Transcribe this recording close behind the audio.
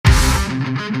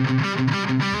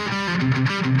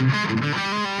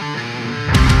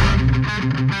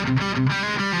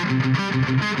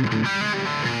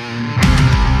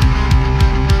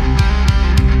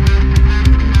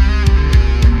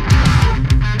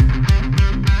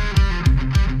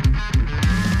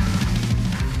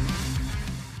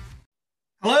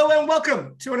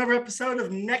to another episode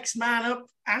of Next Man Up.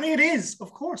 And it is,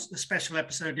 of course, a special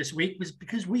episode this week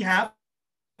because we have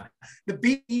the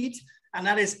beat, and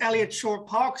that is Elliot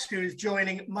Short-Parks, who is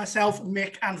joining myself,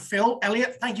 Mick, and Phil.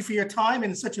 Elliot, thank you for your time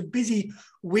in such a busy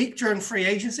week during free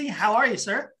agency. How are you,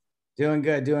 sir? Doing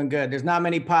good, doing good. There's not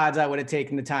many pods I would have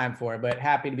taken the time for, but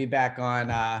happy to be back on.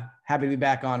 Happy to be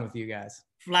back on with you guys.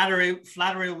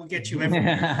 Flattery will get you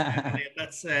everywhere.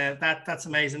 That's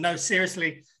amazing. No,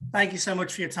 seriously, thank you so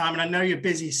much for your time. And I know you're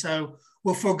busy, so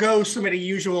we'll forego some of the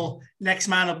usual Next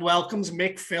Man Up welcomes.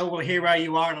 Mick, Phil, we'll hear how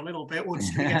you are in a little bit. We'll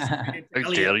just get straight into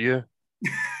How dare you?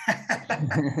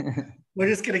 We're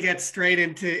just going to get straight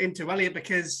into Elliot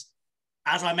because,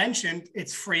 as I mentioned,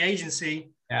 it's free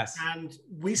agency. Yes. And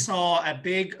we saw a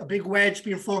big wedge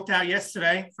being forked out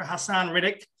yesterday for Haason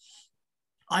Reddick.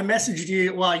 I messaged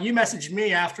you. Well, you messaged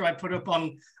me after I put up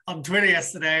on Twitter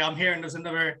yesterday. I'm hearing there's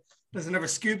another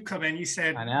scoop coming. You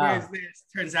said, "Where's this?"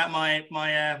 Turns out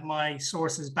my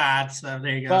source is bad. So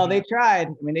there you go. Well, they tried.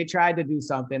 I mean, they tried to do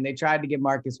something. They tried to get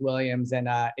Marcus Williams, and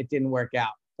it didn't work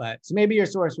out. But so maybe your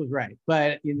source was right.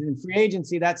 But in free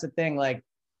agency, that's the thing. Like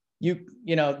you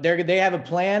know, they have a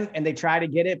plan and they try to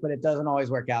get it, but it doesn't always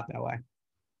work out that way.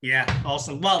 Yeah,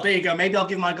 awesome. Well, there you go. Maybe I'll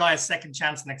give my guy a second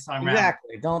chance next time around.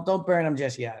 Exactly. Don't burn him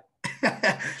just yet.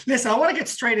 Listen, I want to get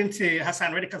straight into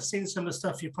Haason Reddick. I've seen some of the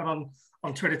stuff you put on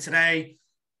Twitter today.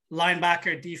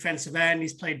 Linebacker, defensive end.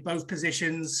 He's played both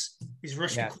positions. He's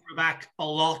rushed the quarterback a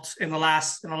lot in the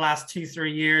last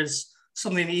 2-3 years.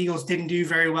 Something the Eagles didn't do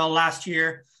very well last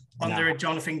year under a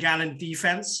Jonathan Gannon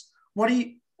defense. What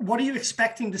are you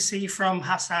expecting to see from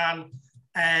Haason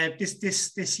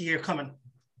this year coming?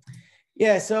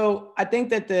 Yeah, so I think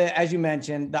that as you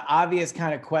mentioned, the obvious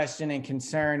kind of question and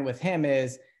concern with him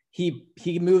is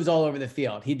he moves all over the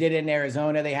field. He did it in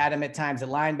Arizona. They had him at times at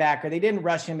linebacker. They didn't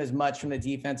rush him as much from the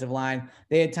defensive line.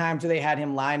 They had times where they had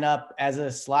him line up as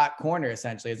a slot corner,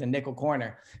 essentially, as a nickel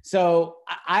corner. So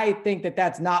I think that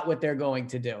that's not what they're going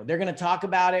to do. They're going to talk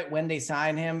about it when they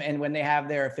sign him and when they have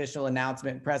their official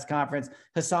announcement press conference.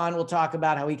 Haason will talk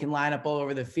about how he can line up all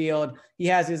over the field. He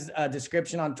has his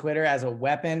description on Twitter as a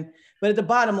weapon. But at the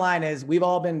bottom line is we've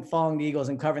all been following the Eagles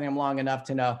and covering them long enough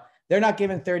to know they're not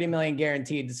giving $30 million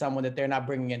guaranteed to someone that they're not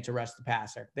bringing in to rush the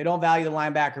passer. They don't value the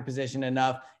linebacker position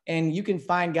enough. And you can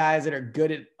find guys that are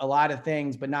good at a lot of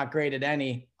things, but not great at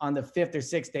any on the 5th or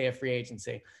 6th day of free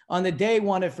agency. On the day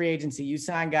one of free agency, you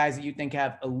sign guys that you think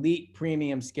have elite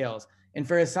premium skills. And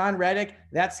for Haason Reddick,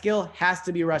 that skill has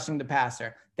to be rushing the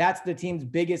passer. That's the team's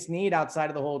biggest need outside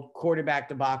of the whole quarterback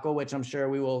debacle, which I'm sure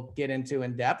we will get into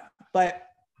in depth. But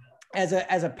as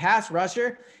a pass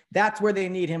rusher, that's where they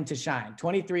need him to shine.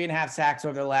 23.5 sacks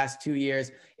over the last 2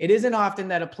 years. It isn't often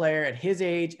that a player at his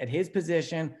age, at his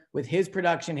position, with his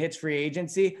production hits free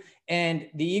agency. And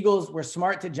the Eagles were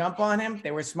smart to jump on him.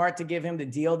 They were smart to give him the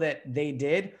deal that they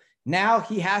did. Now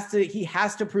he has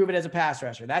to prove it as a pass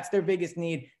rusher. That's their biggest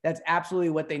need. That's absolutely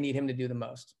what they need him to do the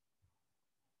most.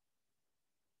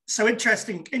 So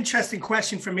interesting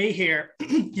question for me here.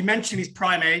 You mentioned his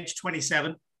prime age,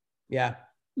 27. Yeah.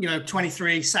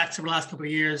 23 sacks over the last couple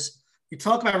of years. You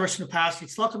talk about rushing the pass.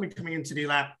 It's not going to be coming in to do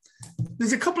that.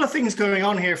 There's a couple of things going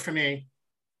on here for me.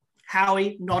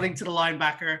 Howie nodding to the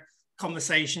linebacker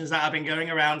conversations that have been going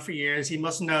around for years. He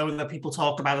must know that people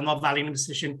talk about him not valuing the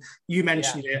position. You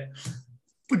mentioned it.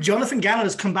 But Jonathan Gannon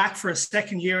has come back for a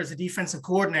second year as a defensive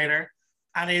coordinator,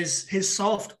 and his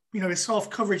soft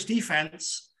coverage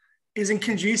defense isn't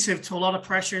conducive to a lot of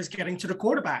pressures getting to the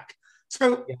quarterback.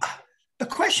 So the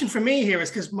question for me here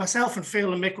is, because myself and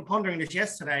Phil and Mick were pondering this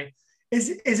yesterday,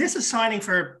 is this a signing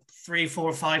for 3,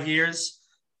 4, 5 years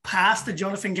past the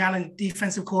Jonathan Gannon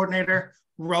defensive coordinator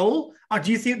role? Or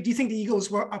do you think the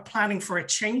Eagles are planning for a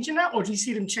change in that, or do you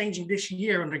see them changing this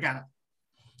year under Gannon?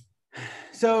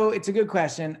 So it's a good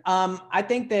question. I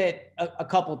think that a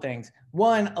couple things.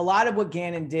 One, a lot of what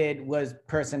Gannon did was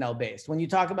personnel based. When you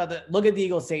talk about look at the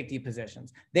Eagles safety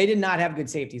positions, they did not have good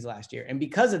safeties last year. And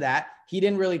because of that, he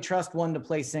didn't really trust one to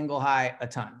play single high a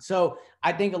ton. So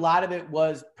I think a lot of it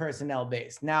was personnel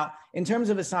based. Now, in terms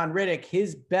of Haason Reddick,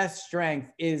 his best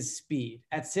strength is speed.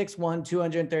 At 6'1",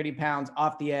 230 pounds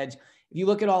off the edge. If you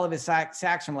look at all of his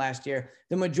sacks from last year,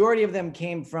 the majority of them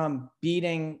came from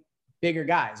beating bigger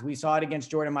guys. We saw it against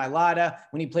Jordan Mailata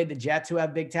when he played the Jets, who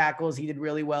have big tackles. He did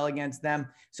really well against them.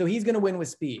 So he's going to win with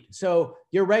speed. So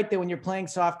you're right that when you're playing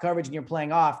soft coverage and you're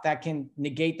playing off, that can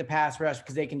negate the pass rush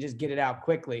because they can just get it out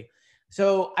quickly.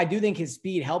 So I do think his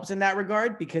speed helps in that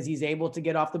regard because he's able to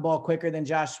get off the ball quicker than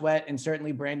Josh Sweat and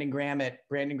certainly Brandon Graham at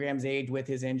Brandon Graham's age with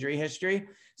his injury history.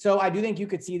 So I do think you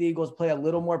could see the Eagles play a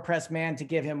little more press man to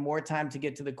give him more time to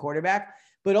get to the quarterback.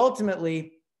 But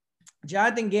ultimately,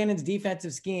 Jonathan Gannon's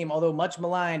defensive scheme, although much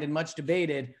maligned and much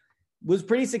debated, was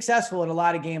pretty successful in a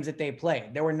lot of games that they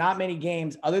played. There were not many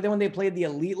games other than when they played the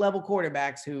elite level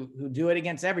quarterbacks who do it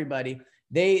against everybody.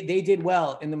 They did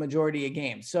well in the majority of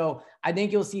games. So I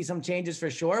think you'll see some changes for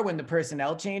sure when the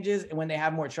personnel changes and when they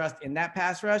have more trust in that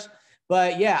pass rush.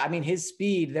 But yeah, I mean, his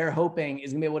speed, they're hoping,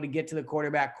 is gonna be able to get to the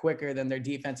quarterback quicker than their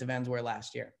defensive ends were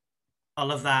last year. I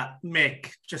love that.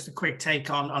 Mick, just a quick take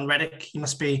on Reddick. He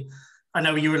must be, I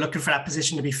know you were looking for that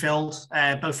position to be filled,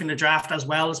 both in the draft as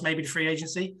well as maybe the free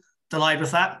agency. Delighted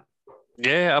with that?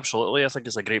 Yeah, absolutely. I think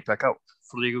it's a great pickup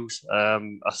for the Eagles.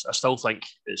 I still think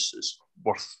it's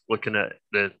worth looking at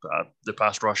the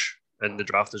pass rush in the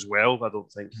draft as well. I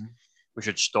don't think we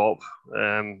should stop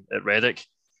at Reddick.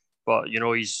 But, you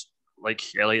know, he's, like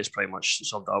Elliott's pretty much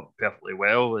summed up perfectly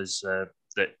well, is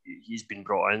that he's been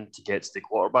brought in to get to the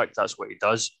quarterback. That's what he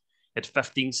does. He had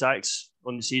 15 sacks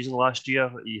on the season last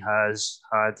year. He has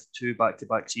had 2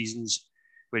 back-to-back seasons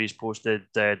where he's posted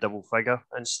double figure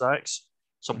in sacks,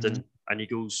 something an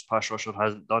Eagles pass rusher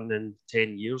hasn't done in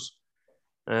 10 years.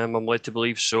 I'm led to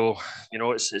believe. So, you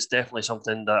know, it's definitely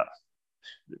something that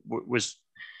was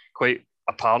quite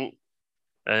apparent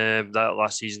that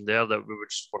last season there, that we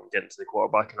just weren't getting to the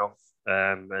quarterback enough,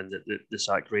 and that the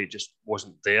sack rate just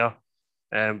wasn't there.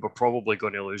 We're probably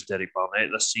going to lose Derek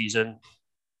Barnett this season.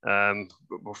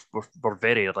 We're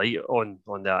very light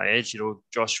on that edge. You know,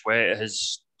 Josh Sweat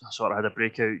has sort of had a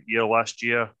breakout year last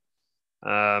year.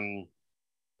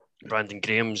 Brandon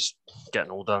Graham's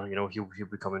getting older. You know, he'll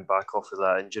be coming back off of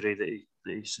that injury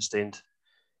that he sustained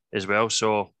as well.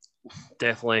 So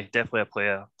definitely a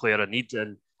player I need,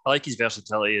 and I like his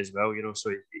versatility as well. You know, so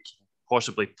he can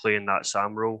possibly play in that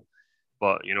Sam role,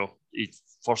 but you know,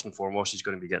 first and foremost, he's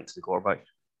going to be getting to the quarterback.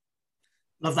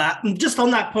 Love that. And just on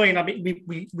that point, I mean,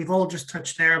 we've all just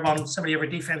touched there on some of the other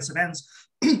defensive ends.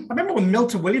 I remember when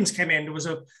Milton Williams came in, there was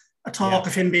a talk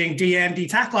of him being D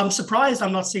tackle. I'm surprised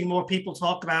I'm not seeing more people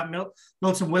talk about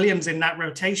Milton Williams in that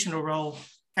rotational role,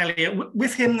 Elliot.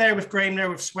 With him there, with Graham there,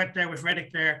 with Sweat there, with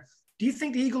Reddick there, do you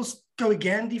think the Eagles go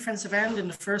again defensive end in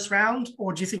the first round,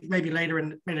 or do you think maybe later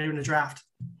in the draft?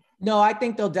 No, I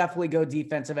think they'll definitely go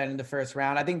defensive end in the first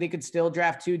round. I think they could still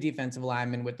draft 2 defensive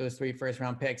linemen with those 3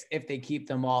 first-round picks if they keep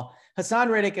them all.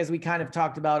 Haason Reddick, as we kind of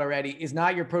talked about already, is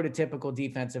not your prototypical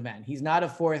defensive end. He's not a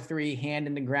 4-3 hand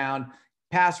in the ground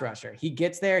pass rusher. He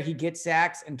gets there, he gets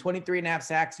sacks, and 23.5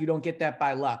 sacks, you don't get that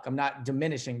by luck. I'm not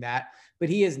diminishing that, but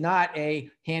he is not a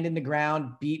hand in the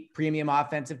ground, beat premium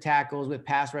offensive tackles with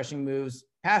pass rushing moves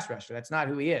pass rusher. That's not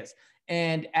who he is.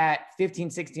 And at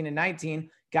 15, 16, and 19,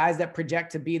 guys that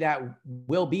project to be that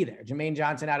will be there. Jermaine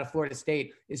Johnson out of Florida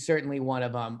State is certainly one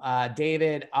of them.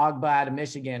 David Ogba out of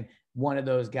Michigan, one of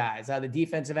those guys. The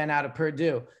defensive end out of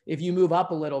Purdue. If you move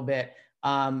up a little bit,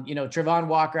 you know, Trevon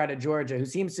Walker out of Georgia, who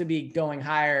seems to be going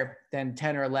higher than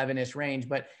 10 or 11-ish range,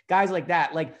 but guys like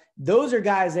that, like those are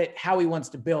guys that Howie wants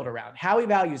to build around. Howie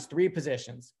values 3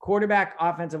 positions: quarterback,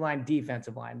 offensive line,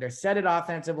 defensive line. They're set at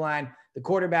offensive line. The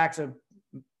quarterbacks are,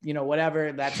 you know,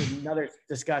 whatever, that's another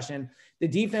discussion. The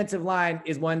defensive line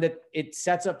is one that it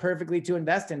sets up perfectly to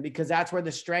invest in, because that's where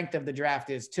the strength of the draft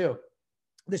is too.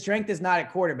 The strength is not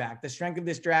at quarterback. The strength of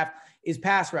this draft is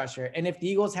pass rusher. And if the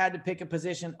Eagles had to pick a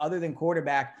position other than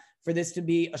quarterback for this to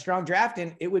be a strong draft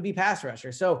in, it would be pass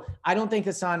rusher. So I don't think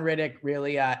Haason Reddick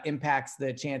really impacts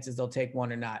the chances they'll take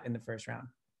one or not in the first round.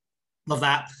 Love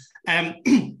that.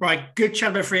 Right, good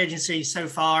chat about free agency so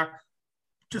far.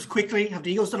 Just quickly, have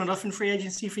the Eagles done enough in free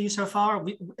agency for you so far?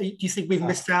 Do you think we've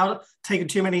missed out, taken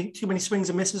too many swings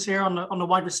and misses here on the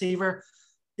wide receiver,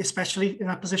 especially in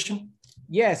that position?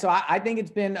 Yeah, so I think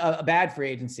it's been a bad free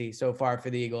agency so far for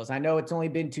the Eagles. I know it's only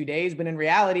been 2 days, but in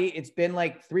reality, it's been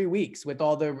like 3 weeks with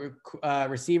all the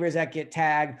receivers that get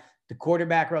tagged, the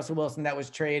quarterback, Russell Wilson, that was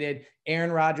traded.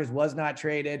 Aaron Rodgers was not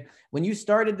traded. When you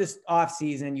started this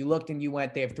offseason, you looked and you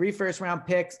went, they have 3 first-round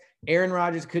picks. Aaron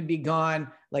Rodgers could be gone,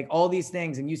 like all these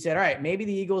things. And you said, all right, maybe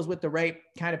the Eagles with the right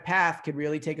kind of path could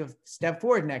really take a step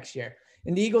forward next year.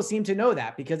 And the Eagles seem to know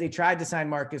that, because they tried to sign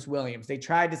Marcus Williams. They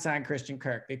tried to sign Christian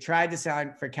Kirk. They tried to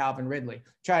sign for Calvin Ridley.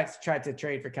 Tried to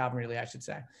trade for Calvin Ridley, I should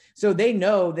say. So they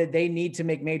know that they need to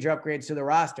make major upgrades to the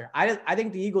roster. I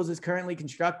think the Eagles is currently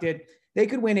constructed. They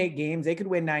could win 8 games. They could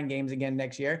win 9 games again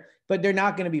next year, but they're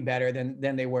not going to be better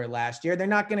than they were last year. They're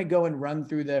not going to go and run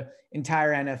through the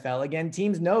entire NFL again.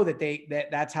 Teams know that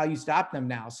that's how you stop them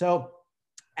now. So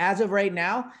as of right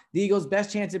now, the Eagles'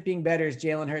 best chance at being better is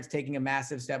Jalen Hurts taking a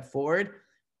massive step forward.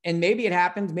 And maybe it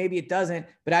happens, maybe it doesn't,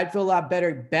 but I'd feel a lot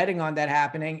better betting on that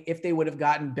happening if they would have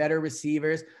gotten better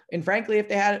receivers. And frankly, if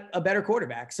they had a better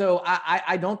quarterback. So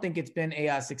I don't think it's been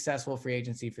a successful free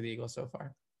agency for the Eagles so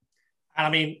far. And I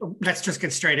mean, let's just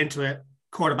get straight into it.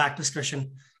 Quarterback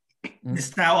discussion.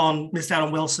 Missed out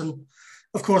on Wilson,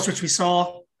 of course, which we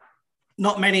saw.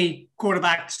 Not many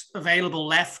quarterbacks available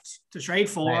left to trade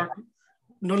for. Right.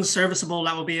 None serviceable.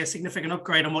 That will be a significant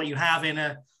upgrade on what you have in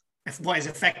what is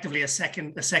effectively a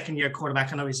second year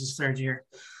quarterback. I know he's his third year.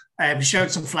 He showed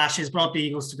some flashes, brought the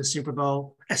Eagles to the Super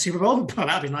Bowl. A Super Bowl? Oh,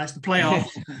 that'd be nice. The playoffs.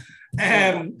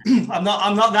 I'm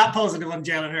not that positive on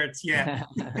Jalen Hurts yet.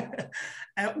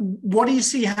 What do you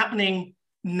see happening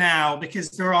now?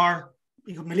 Because you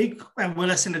got Malik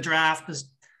Willis in the draft.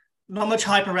 There's not much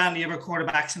hype around the other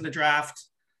quarterbacks in the draft.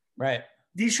 Right.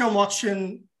 Deshaun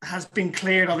Watson has been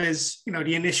cleared of his,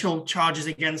 the initial charges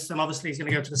against him. Obviously, he's going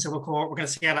to go to the civil court. We're going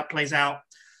to see how that plays out.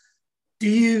 Do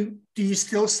you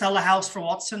still sell the house for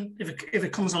Watson if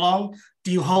it comes along?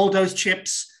 Do you hold those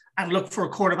chips and look for a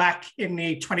quarterback in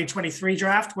the 2023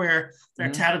 draft where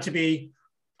they're touted to be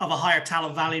of a higher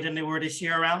talent value than they were this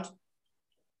year around?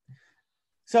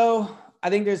 So I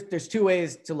think there's two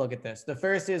ways to look at this. The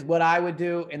first is what I would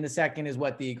do, and the second is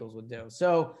what the Eagles would do.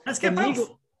 So let's get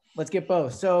both. Let's get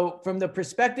both. So from the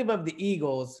perspective of the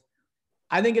Eagles,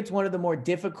 I think it's one of the more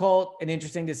difficult and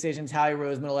interesting decisions Howie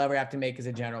Roseman will ever have to make as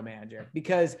a general manager.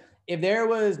 Because if there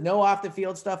was no off the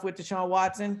field stuff with Deshaun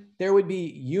Watson, there would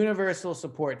be universal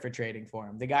support for trading for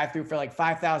him. The guy threw for like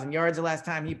 5,000 yards the last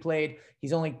time he played.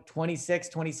 He's only 26,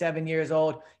 27 years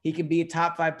old. He can be a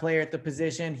top 5 player at the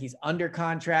position. He's under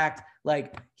contract.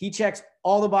 Like, he checks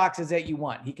all the boxes that you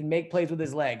want. He can make plays with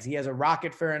his legs. He has a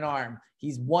rocket for an arm.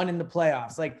 He's won in the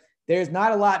playoffs. Like, there's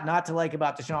not a lot not to like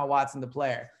about Deshaun Watson, the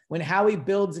player. When Howie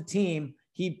builds a team,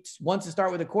 he wants to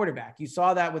start with a quarterback. You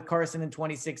saw that with Carson in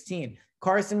 2016.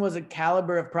 Carson was a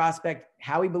caliber of prospect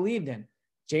Howie believed in.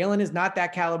 Jalen is not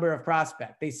that caliber of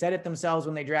prospect. They said it themselves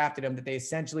when they drafted him that they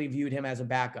essentially viewed him as a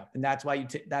backup, and that's why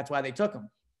they took him.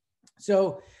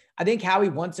 So I think Howie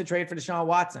wants to trade for Deshaun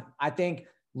Watson. I think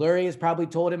Lurie has probably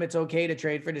told him it's okay to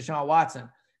trade for Deshaun Watson.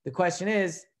 The question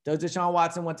is, does Deshaun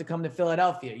Watson want to come to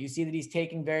Philadelphia? You see that he's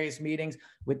taking various meetings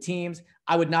with teams.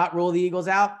 I would not rule the Eagles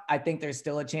out. I think there's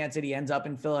still a chance that he ends up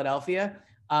in Philadelphia.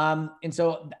 And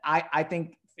so I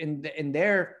think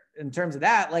in terms of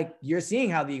that, like, you're seeing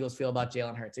how the Eagles feel about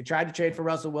Jalen Hurts. They tried to trade for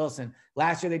Russell Wilson.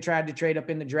 Last year, they tried to trade up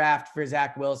in the draft for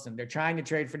Zach Wilson. They're trying to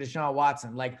trade for Deshaun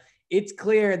Watson. Like, it's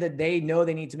clear that they know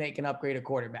they need to make an upgrade at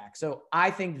quarterback. So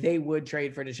I think they would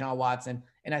trade for Deshaun Watson,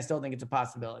 and I still think it's a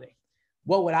possibility.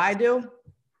 What would I do?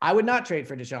 I would not trade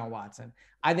for Deshaun Watson.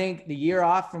 I think the year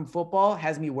off from football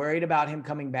has me worried about him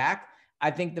coming back. I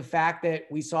think the fact that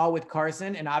we saw with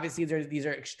Carson, and obviously these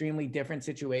are extremely different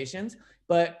situations,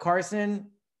 but Carson,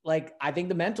 like, I think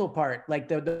the mental part, like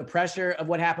the pressure of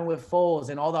what happened with Foles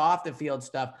and all the off the field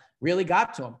stuff really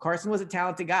got to him. Carson was a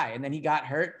talented guy, and then he got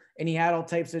hurt and he had all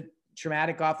types of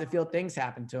traumatic off the field things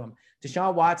happen to him.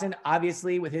 Deshaun Watson,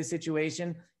 obviously with his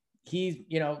situation,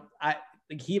 I'm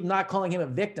not calling him a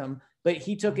victim, but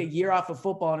he took a year off of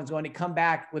football and is going to come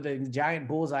back with a giant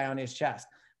bullseye on his chest.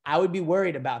 I would be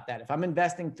worried about that. If I'm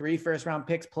investing 3 first-round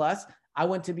picks plus, I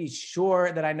want to be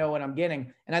sure that I know what I'm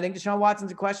getting. And I think Deshaun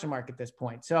Watson's a question mark at this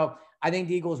point. So I think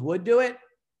the Eagles would do it.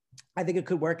 I think it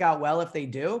could work out well if they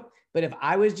do. But if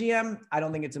I was GM, I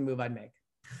don't think it's a move I'd make.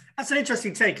 That's an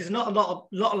interesting take, because not a lot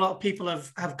of people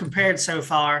have compared so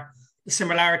far the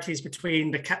similarities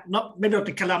between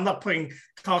I'm not putting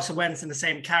Carson Wentz in the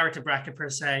same character bracket per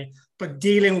se, but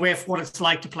dealing with what it's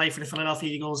like to play for the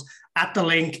Philadelphia Eagles at the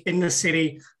Link in the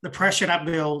city, the pressure that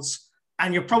builds,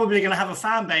 and you're probably going to have a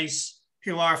fan base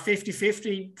who are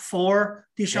 50-50 for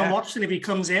Deshaun Watson if he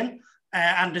comes in,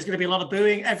 and there's going to be a lot of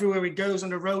booing everywhere he goes on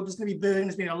the road. There's going to be booing.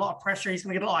 There's going to be a lot of pressure. He's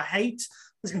going to get a lot of hate.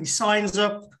 There's going to be signs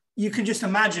up. You can just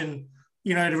imagine,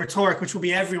 the rhetoric which will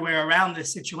be everywhere around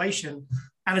this situation.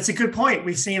 And it's a good point.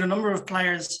 We've seen a number of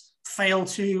players fail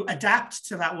to adapt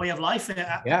to that way of life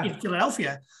in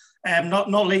Philadelphia.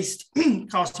 Not least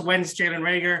Carson Wentz, Jalen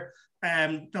Reagor,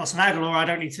 Nelson Aguilar. I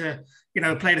don't need to,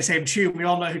 play the same tune. We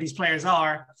all know who these players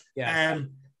are. Yeah.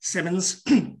 Simmons,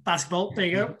 basketball. There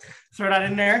you go. Throw that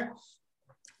in there.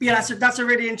 Yeah, that's a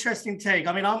really interesting take.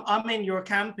 I mean, I'm in your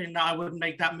camp in that I wouldn't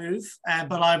make that move,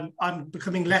 but I'm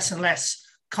becoming less and less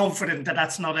confident that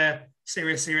that's not a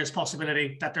serious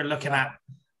possibility that they're looking at.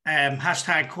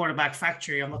 Hashtag quarterback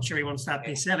factory. I'm not sure he wants that to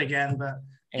be said again, but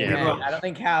yeah, I don't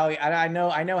think Howie. I know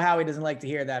Howie doesn't like to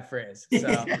hear that phrase. So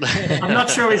I'm not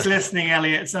sure he's listening,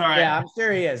 Elliot. It's all right. Yeah, I'm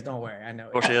sure he is. Don't worry. I know.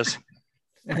 Of course he is.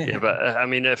 Yeah, but I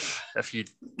mean, if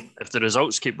the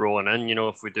results keep rolling in,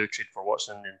 if we do trade for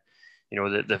Watson,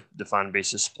 and the fan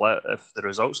base is split. If the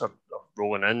results are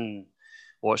rolling in,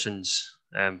 Watson's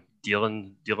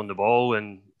dealing the ball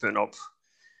and putting up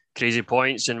crazy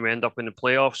points, and we end up in the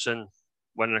playoffs and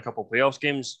winning a couple of playoffs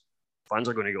games, fans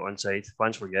are going to go inside.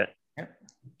 Fans forget. Yep.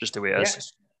 Just the way it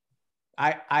is.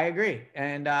 I agree.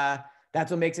 And that's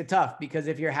what makes it tough, because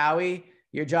if you're Howie,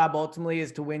 your job ultimately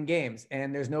is to win games.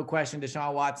 And there's no question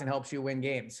Deshaun Watson helps you win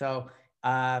games. So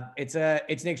it's an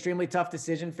extremely tough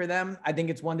decision for them. I think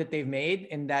it's one that they've made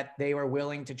in that they were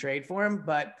willing to trade for him,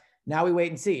 but now we wait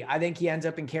and see. I think he ends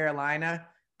up in Carolina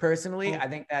personally. I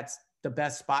think that's the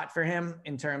best spot for him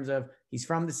in terms of he's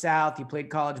from the South. He played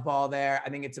college ball there. I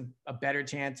think it's a better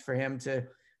chance for him to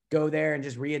go there and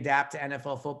just readapt to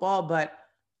NFL football, but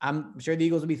I'm sure the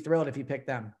Eagles will be thrilled if he picked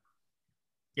them.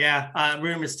 Yeah,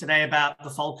 rumors today about the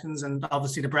Falcons and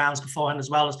obviously the Browns beforehand as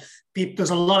well. As there's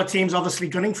a lot of teams obviously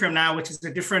gunning for him now, which is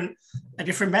a different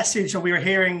message that we were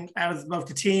hearing out of both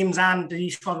the teams and the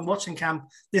Deshaun Watson camp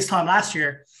this time last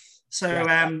year.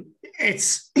 So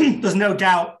it's there's no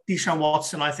doubt Deshaun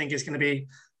Watson, I think, is going to be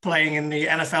playing in the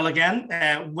NFL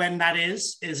again. When that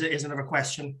is another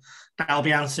question that'll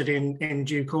be answered in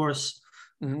due course.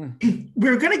 Mm-hmm.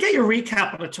 We're going to get your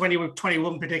recap of the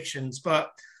 2021 predictions,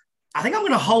 but I think I'm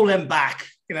going to hold them back.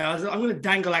 You know, I'm going to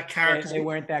dangle that carrot. They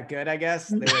weren't that good, I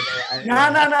guess. No.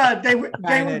 They were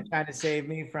trying to save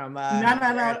me from. No.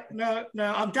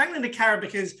 I'm dangling the carrot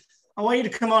because I want you to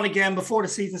come on again before the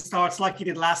season starts, like you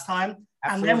did last time,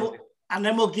 Absolutely. and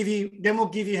then we'll give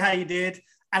you how you did,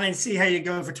 and then see how you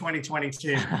go for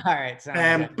 2022. All right.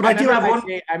 But I do have one.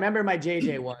 I remember my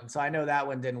JJ one, so I know that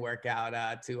one didn't work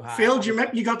out too high. Phil,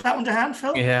 you got that one to hand,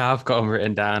 Phil? Yeah, I've got them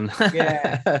written down.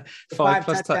 Yeah.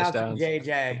 5+ touchdowns. From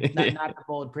JJ, not the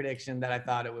bold prediction that I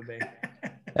thought it would be.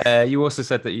 You also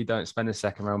said that you don't spend a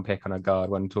second round pick on a guard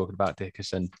when talking about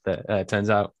Dickerson. That turns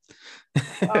out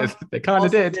they kind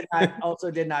of did. Also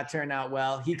did not turn out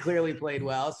well. He clearly played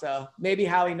well, so maybe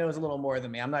Howie knows a little more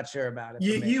than me. I'm not sure about it.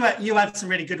 You had some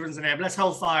really good ones in there, but let's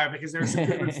hold fire because there's some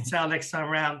good ones to tell next time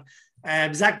around.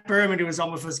 Zach Berman, who was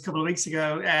on with us a couple of weeks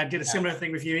ago, did a similar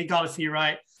thing with you. He got a few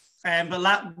right. But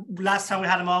last time we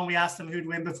had him on, we asked him who'd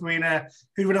win who'd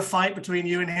win a fight between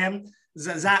you and him.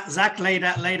 Zach lay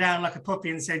down like a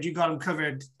puppy and said, you got him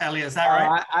covered, Elliot. Is that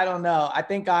right? I don't know. I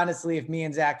think, honestly, if me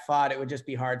and Zach fought, it would just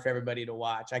be hard for everybody to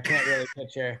watch. I can't really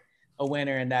picture a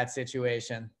winner in that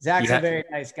situation. Zach's a very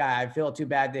nice guy. I feel too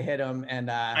bad to hit him. And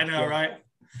I know, right?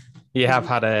 You have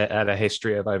had a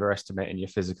history of overestimating your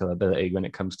physical ability when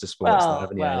it comes to sports,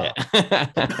 haven't you?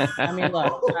 I mean,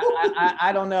 look,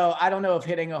 I don't know. I don't know if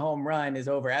hitting a home run is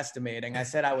overestimating. I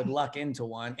said I would luck into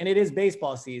one, and it is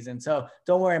baseball season, so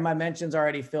don't worry. My mention's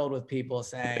already filled with people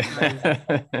saying.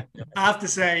 I have to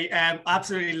say,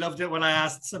 absolutely loved it when I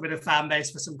asked some of the fan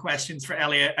base for some questions for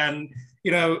Elliot, and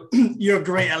you know, you're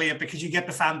great, Elliot, because you get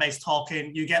the fan base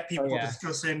talking, you get people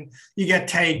discussing, you get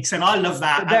takes, and I love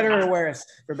that. For better or worse.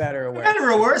 For better or worse. For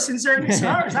better or worse in certain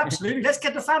scenarios, absolutely. Let's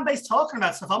get the fan base talking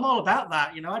about stuff. I'm all about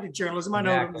that. You know, I did journalism. I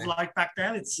know what it was like back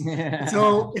then. It's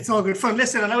all good fun.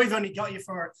 Listen, I know we've only got you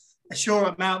for a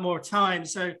short amount more time,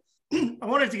 so I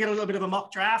wanted to get a little bit of a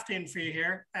mock draft in for you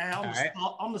here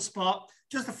on the spot.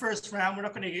 Just the first round. We're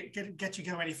not going to get you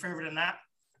go any further than that.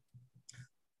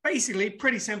 Basically,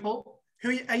 pretty simple.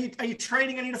 Who are you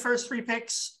trading any of the first three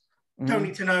picks? Mm-hmm. Don't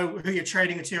need to know who you're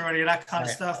trading it to or any of that kind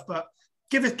of stuff. But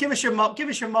give us your mock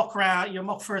round, your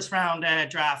mock first round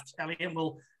draft, Elliot, and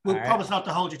we'll promise not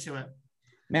to hold you to it.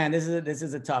 Man, this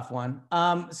is a tough one.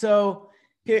 So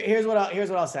here's what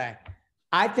I'll say.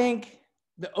 I think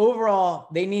overall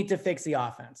they need to fix the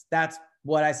offense. That's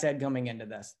what I said coming into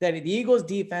this, that the Eagles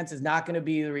defense is not going to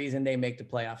be the reason they make the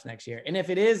playoffs next year. And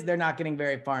if it is, they're not getting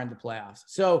very far in the playoffs.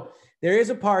 So there is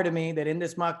a part of me that in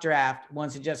this mock draft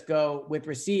wants to just go with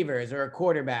receivers or a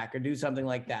quarterback or do something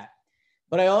like that.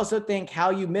 But I also think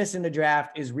how you miss in the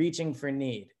draft is reaching for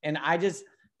need. And I just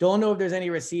don't know if there's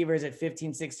any receivers at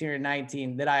 15, 16, or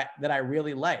 19 that I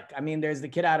really like. I mean, there's the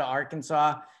kid out of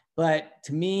Arkansas, but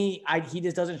to me, he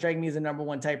just doesn't strike me as a number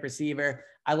one type receiver.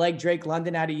 I like Drake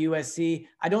London out of USC.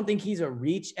 I don't think he's a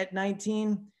reach at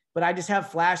 19, but I just have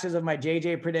flashes of my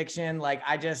JJ prediction. Like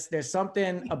there's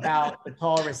something about the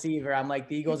tall receiver. I'm like,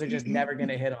 the Eagles are just never going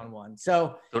to hit on one.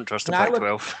 So don't trust the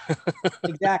Pac-12.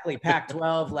 Exactly.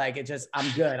 Pac-12. Like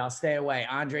I'm good. I'll stay away.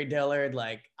 Andre Dillard.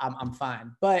 Like I'm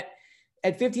fine. But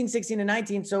at 15, 16, and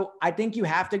 19, so I think you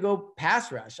have to go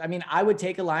pass rush. I mean, I would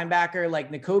take a linebacker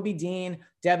like Nakobe Dean,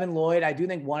 Devin Lloyd. I do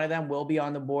think one of them will be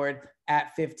on the board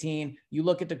at 15. You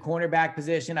look at the cornerback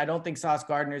position. I don't think Sauce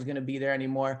Gardner is going to be there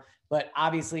anymore. But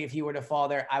obviously, if he were to fall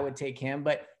there, I would take him.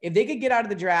 But if they could get out of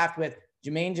the draft with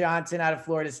Jermaine Johnson out of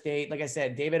Florida State, like I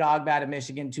said, David Ogba out of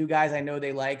Michigan, two guys I know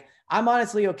they like, I'm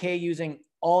honestly okay using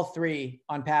all three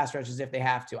on pass rushes if they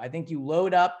have to. I think you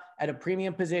load up at a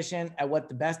premium position at what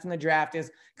the best in the draft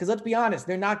is. Because let's be honest,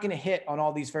 they're not going to hit on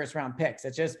all these first round picks.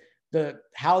 It's just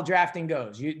how drafting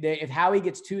goes. If Howie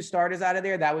gets 2 starters out of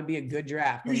there, that would be a good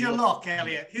draft. Who's your lock,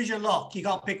 Elliot? Who's your lock? You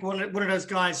got to pick one of those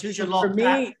guys. Who's your lock? For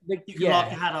me, you can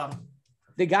lock your hat on.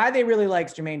 The guy they really like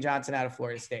is Jermaine Johnson out of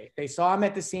Florida State. They saw him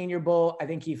at the Senior Bowl. I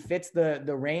think he fits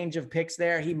the range of picks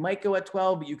there. He might go at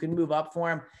 12, but you can move up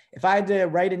for him. If I had to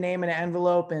write a name in an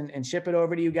envelope and ship it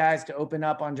over to you guys to open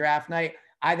up on draft night,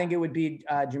 I think it would be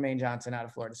Jermaine Johnson out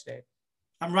of Florida State.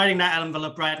 I'm writing that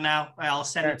envelope right now. I'll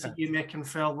send it to you, Mick and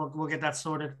Phil. We'll get that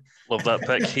sorted. Love that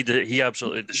pick. He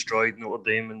absolutely destroyed Notre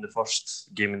Dame in the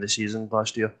first game of the season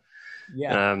last year.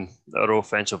 Yeah. Our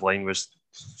offensive line was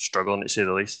struggling, to say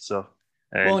the least. So,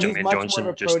 Jermaine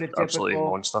Johnson, just absolutely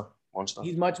monster.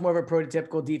 He's much more of a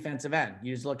prototypical defensive end.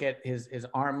 You just look at his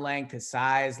arm length, his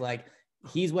size. Like,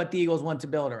 he's what the Eagles want to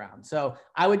build around. So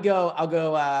I'll go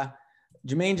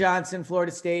Jermaine Johnson,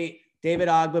 Florida State, David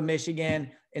Ogba, Michigan.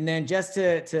 And then just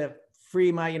to free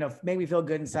my, make me feel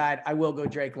good inside, I will go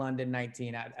Drake London,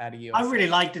 19 out of USC. I really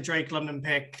like the Drake London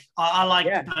pick. I like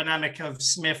the dynamic of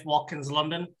Smith, Watkins,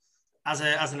 London as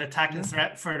an attacking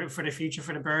threat for the future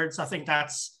for the Birds. I think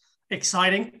that's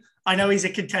exciting. I know he's a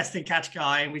contested catch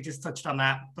guy, and we just touched on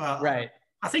that. But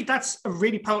I think that's a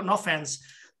really potent offense.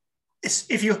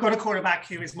 If you've got a quarterback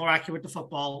who is more accurate with the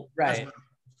football. Right. Well.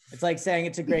 It's like saying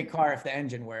it's a great car if the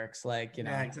engine works. Like,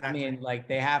 exactly. I mean, like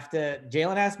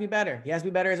Jalen has to be better. He has to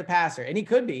be better as a passer. And he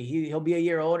could be. He'll be a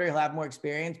year older. He'll have more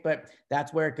experience, but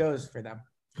that's where it goes for them.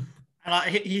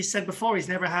 And he said before, he's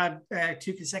never had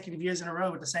 2 consecutive years in a row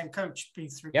with the same coach, be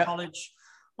through college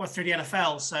or through the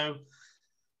NFL. So,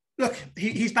 look,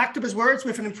 he's backed up his words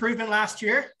with an improvement last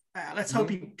year. Let's hope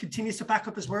he continues to back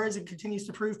up his words and continues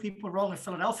to prove people wrong in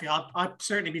Philadelphia. I'd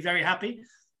certainly be very happy.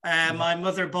 My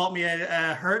mother bought me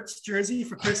a Hurts jersey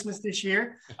for Christmas this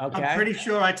year. Okay. I'm pretty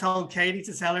sure I told Katie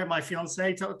to tell her, my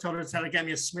fiance, told her to tell her to get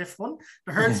me a Smith one.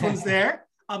 The Hurts one's there.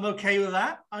 I'm okay with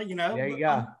that. There you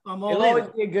go. I'm all It'll always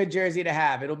be a good jersey to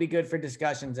have. It'll be good for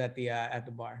discussions at the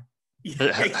bar.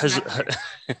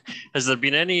 Has there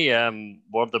been any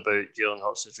word about Jalen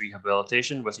Hurts'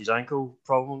 rehabilitation with his ankle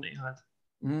problem that he had?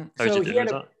 Mm-hmm. How did you do with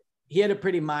that? He had a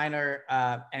pretty minor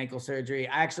ankle surgery.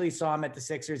 I actually saw him at the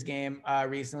Sixers game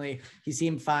recently. He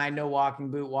seemed fine, no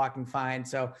walking boot, walking fine.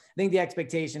 So I think the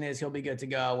expectation is he'll be good to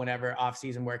go whenever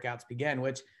off-season workouts begin,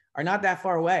 which are not that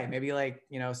far away. Maybe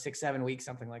 6-7 weeks,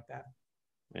 something like that.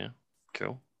 Yeah,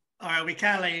 cool. All right, we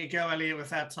can't let you go, Elliot,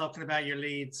 without talking about your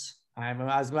leads. I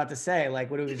was about to say,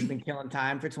 what have we just been killing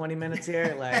time for 20 minutes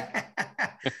here?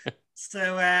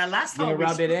 So last time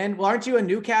rub it in. Well, aren't you a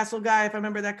Newcastle guy, if I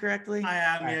remember that correctly? I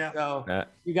am, yeah. So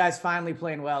you guys finally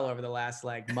playing well over the last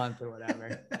month or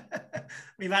whatever.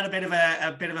 We've had a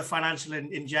bit of a financial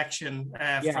injection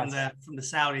from the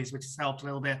Saudis, which has helped a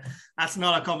little bit. That's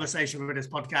not a conversation with this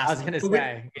podcast. I was going to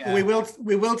say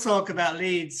we will talk about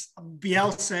Leeds,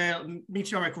 Bielsa,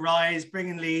 meteoric rise,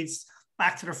 bringing Leeds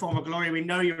back to their former glory. We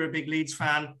know you're a big Leeds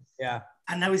fan. Yeah.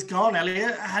 And now he's gone,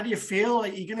 Elliot. How do you feel? Are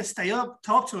you going to stay up?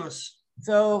 Talk to us.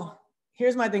 So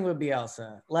here's my thing with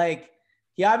Bielsa.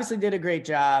 He obviously did a great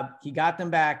job. He got them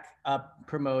back up,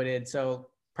 promoted. So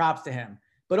props to him.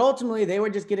 But ultimately, they were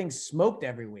just getting smoked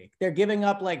every week. They're giving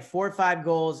up 4 or 5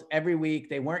 goals every week.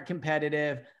 They weren't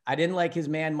competitive. I didn't like his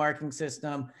man marking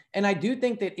system. And I do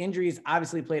think that injuries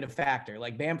obviously played a factor.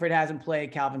 Bamford hasn't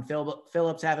played. Calvin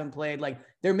Phillips haven't played.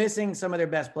 They're missing some of their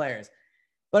best players.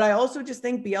 But I also just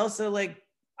think Bielsa,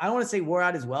 I don't want to say wore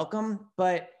out his welcome,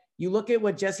 but you look at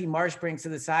what Jesse Marsch brings to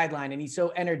the sideline, and he's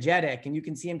so energetic, and you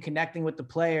can see him connecting with the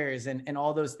players and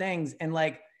all those things. And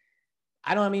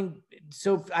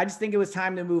so I just think it was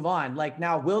time to move on.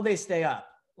 Now, will they stay up?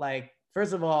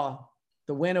 First of all,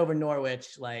 the win over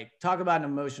Norwich, talk about an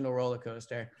emotional roller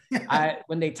coaster.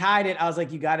 When they tied it, I was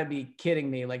like, you got to be kidding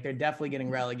me. They're definitely getting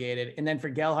relegated. And then for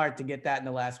Gelhardt to get that in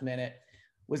the last minute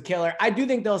was killer. I do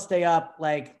think they'll stay up.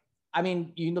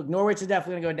 Norwich is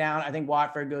definitely going to go down. I think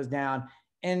Watford goes down.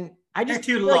 And I just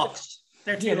they're 2 locks.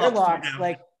 They're 2 locks.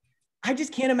 I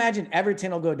just can't imagine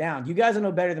Everton will go down. You guys will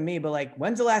know better than me, but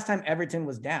when's the last time Everton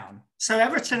was down? So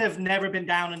Everton have never been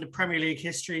down in the Premier League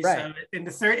history. Right.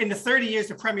 So in the 30 years,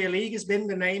 the Premier League has been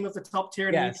the name of the top tier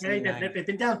in the UK. They've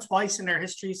been down twice in their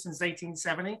history since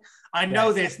 1870. I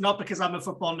know this not because I'm a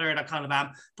football nerd, I kind of am,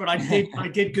 but I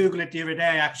did Google it the other day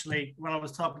actually when I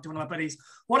was talking to one of my buddies.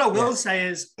 What I will say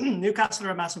is Newcastle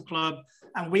are a massive club,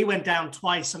 and we went down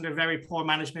twice under very poor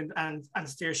management and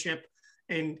steership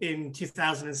in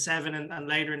 2007 and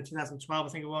later in 2012, I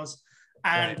think it was.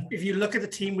 And if you look at the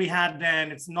team we had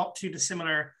then, it's not too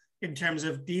dissimilar in terms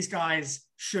of these guys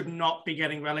should not be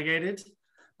getting relegated.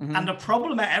 And the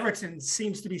problem at Everton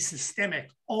seems to be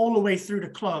systemic all the way through the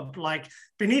club. Like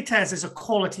Benitez is a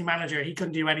quality manager. He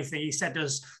couldn't do anything. He said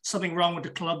there's something wrong with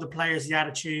the club, the players, the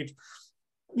attitude.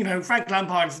 You know, Frank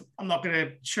Lampard, I'm not going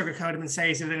to sugarcoat him and say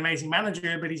he's an amazing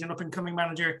manager, but he's an up-and-coming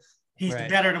manager. He's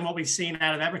better than what we've seen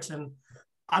out of Everton.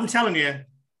 I'm telling you,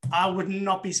 I would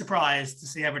not be surprised to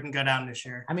see Everton go down this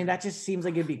year. I mean, that just seems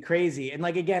like it'd be crazy. And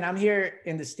like, again, I'm here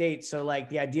in the States, so like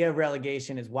the idea of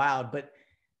relegation is wild, but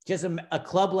just a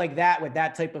club like that with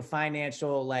that type of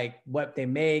financial, like what they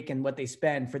make and what they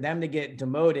spend, for them to get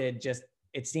demoted, just,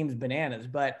 it seems bananas.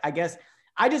 But I guess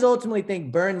I just ultimately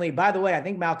think Burnley, by the way, I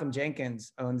think Malcolm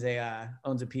Jenkins owns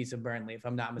a piece of Burnley, if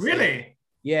I'm not mistaken. Really?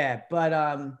 Yeah. But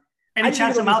any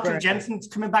chance of Malcolm Jenkins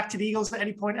coming back to the Eagles at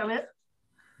any point, Elliot?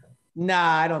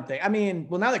 Nah, I don't think. I mean,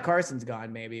 well, now that Carson's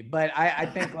gone, maybe, but I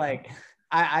think like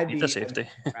I'd be safety.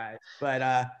 Right.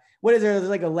 But what is there? There's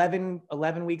like 11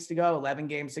 weeks to go, 11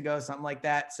 games to go, something like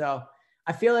that. So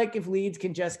I feel like if Leeds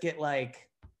can just get like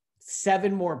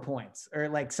 7 more points or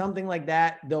like something like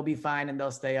that, they'll be fine and they'll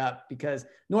stay up, because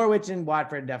Norwich and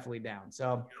Watford are definitely down.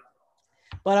 So,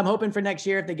 but I'm hoping for next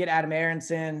year if they get Adam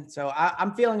Aronson. So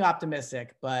I'm feeling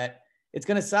optimistic, but it's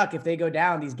going to suck if they go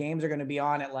down. These games are going to be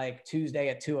on at like Tuesday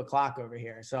at 2:00 over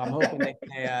here. So I'm hoping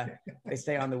they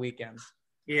stay on the weekends.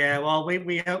 Yeah, well,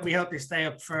 we hope they stay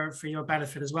up for your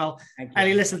benefit as well.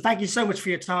 Ellie, listen, thank you so much for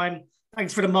your time.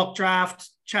 Thanks for the mock draft,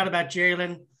 chat about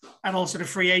Jalen, and also the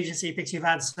free agency picks we've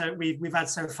had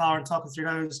so far, and talking through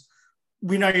those.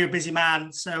 We know you're a busy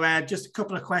man, so just a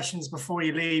couple of questions before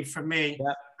you leave from me.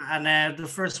 Yep. And the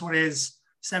first one is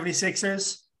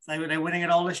 76ers. They're winning it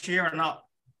all this year or not?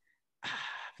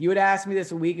 You would ask me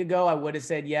this a week ago, I would have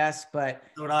said yes, but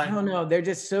I don't know. They're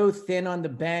just so thin on the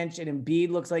bench, and Embiid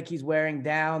looks like he's wearing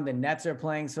down. The Nets are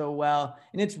playing so well,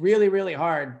 and it's really, really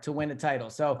hard to win a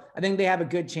title. So I think they have a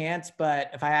good chance,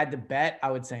 but if I had to bet, I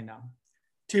would say no.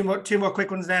 Two more quick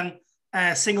ones then.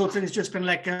 Singleton's just been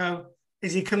let go.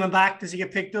 Is he coming back? Does he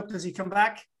get picked up? Does he come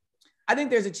back? I think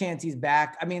there's a chance he's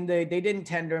back. I mean, they didn't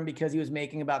tender him because he was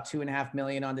making about $2.5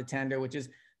 million on the tender, which is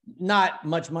not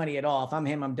much money at all. If I'm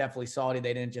him, I'm definitely salty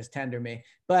they didn't just tender me.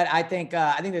 But I think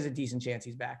there's a decent chance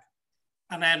he's back.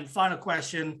 And then final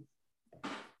question,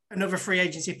 another free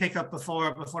agency pickup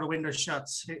before the window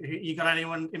shuts. You got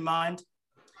anyone in mind?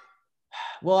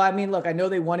 Well, I mean, look, I know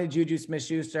they wanted Juju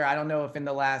Smith-Schuster. I don't know if in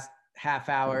the last half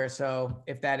hour or so,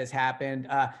 if that has happened.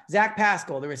 Zach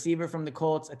Pascal, the receiver from the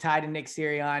Colts, a tie to Nick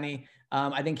Sirianni.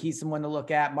 I think he's someone to look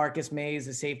at. Marcus Mays,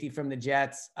 the safety from the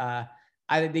Jets.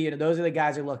 Those are the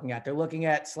guys they're looking at. They're looking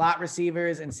at slot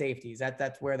receivers and safeties.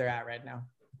 That's where they're at right now.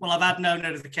 Well, I've had no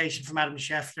notification from Adam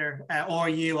Schefter or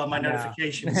you on my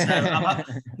notifications. So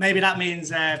maybe that means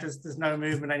there's no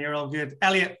movement and you're all good.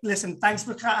 Elliot, listen, thanks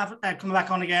for coming back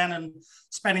on again and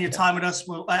spending your time with us.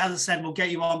 As I said, we'll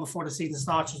get you on before the season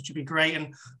starts, which would be great.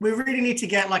 And we really need to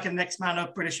get like a next man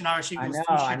up British and Irish Eagles.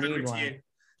 I need one. You.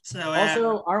 So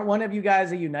also, aren't one of you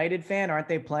guys a United fan? Aren't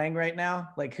they playing right now?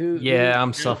 Like who? Yeah,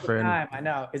 I'm suffering. I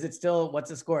know. Is it still?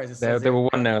 What's the score? Is it they were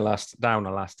 1-0 down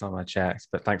the last time I checked.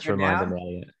 But thanks for reminding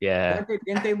me. Yeah.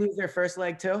 Didn't they lose their first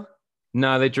leg too?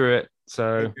 No, they drew it.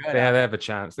 So they have a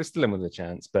chance. They're still in with a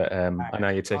chance. But I know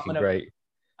you're taking great.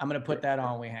 I'm gonna put that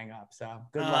on when we hang up. So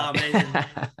good luck.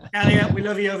 Elliot, we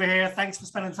love you over here. Thanks for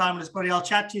spending time with us, buddy. I'll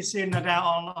chat to you soon, no doubt,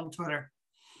 on Twitter.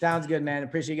 Sounds good, man.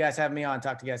 Appreciate you guys having me on.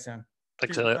 Talk to you guys soon.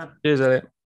 Thanks, Elliot. Cheers, Elliot.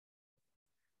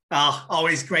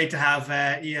 Always great to have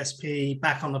ESP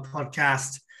back on the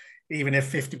podcast, even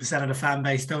if 50% of the fan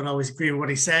base don't always agree with what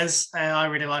he says. I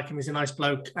really like him. He's a nice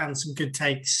bloke and some good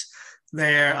takes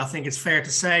there, I think it's fair to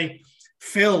say.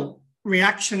 Phil,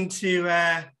 reaction to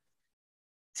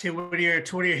one of your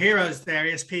heroes there,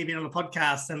 ESP, being on the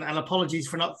podcast, and apologies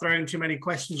for not throwing too many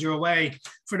questions your way.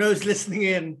 For those listening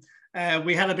in,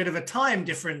 we had a bit of a time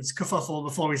difference kerfuffle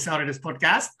before we started this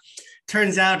podcast.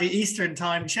 Turns out the Eastern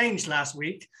time changed last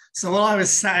week. So while I was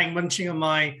sitting munching on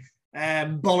my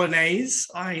bolognese,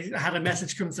 I had a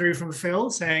message come through from Phil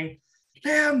saying,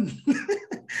 damn.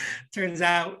 Turns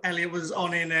out Elliot was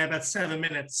on in about 7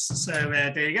 minutes. So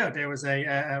there you go. There was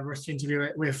a rushed interview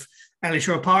with Ellie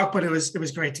Shore Park, but it was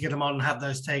great to get him on and have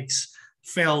those takes.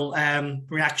 Phil,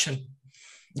 reaction.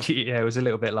 Yeah, it was a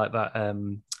little bit like that.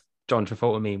 John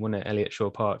Travolta meme, wasn't it? Elliot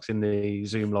Shore Park's in the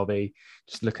Zoom lobby,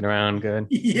 just looking around, going,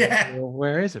 "Yeah, well,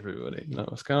 where is everybody? No,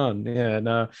 what's going on?" Yeah,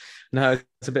 no,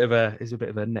 it's a bit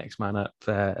of a next man up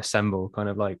assemble, kind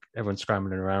of like everyone's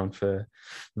scrambling around for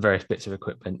various bits of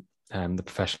equipment, the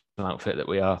professional outfit that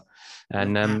we are,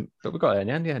 and but we got there in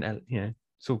the end, yeah, and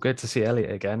it's all good to see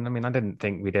Elliot again. I mean, I didn't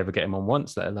think we'd ever get him on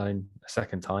once, let alone a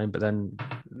second time, but then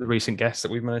the recent guests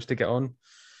that we've managed to get on,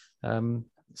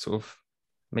 sort of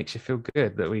makes you feel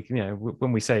good that we can,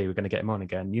 when we say we're going to get him on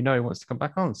again, he wants to come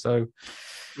back on. So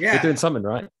yeah, we're doing something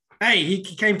right. Hey, he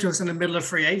came to us in the middle of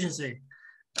free agency.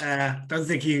 Don't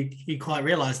think he quite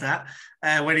realised that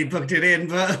when he booked it in,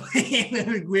 but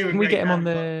we get him on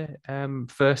the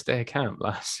first day of camp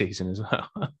last season as well.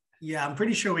 Yeah, I'm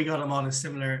pretty sure we got him on a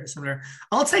similar.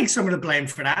 I'll take some of the blame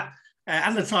for that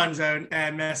and the time zone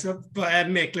mess up. But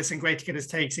Mick, listen, great to get his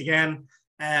takes again.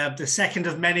 The second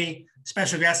of many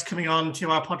special guests coming on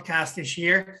to our podcast this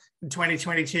year in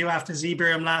 2022 after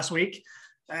Zeeberm last week.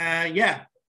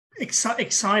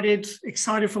 Excited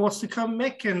for what's to come,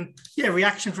 Mick, and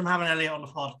reaction from having Elliot on the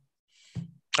pod.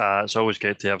 It's always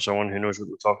good to have someone who knows what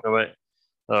they're talking about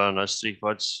on us three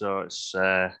pods. So it's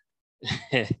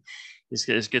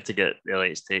it's good to get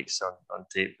Elliot's takes on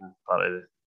tape and part of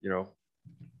the,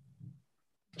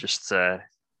 just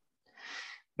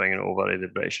bringing it over to the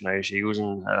British and Irish Eagles,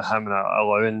 and him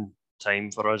allowing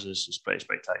time for us is pretty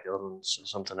spectacular, and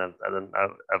something I didn't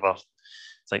ever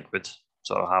think would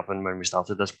sort of happen when we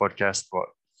started this podcast,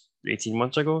 18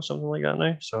 months ago, something like that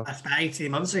now. So that's about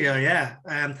 18 months ago, yeah.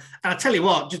 And I'll tell you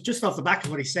what, just off the back of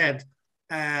what he said,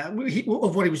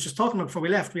 of what he was just talking about before we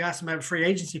left, we asked him about free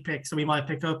agency picks that we might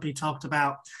pick up. He talked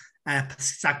about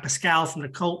Zach Pascal from the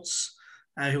Colts,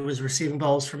 who was receiving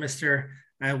balls from Mr.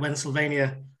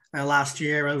 Pennsylvania last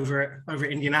year over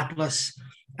Indianapolis,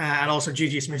 and also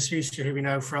Juju Smith-Schuster, who we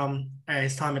know from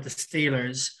his time at the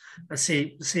Steelers. Let's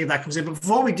see if that comes in. But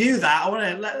before we do that, I want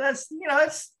to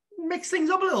let's mix things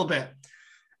up a little bit.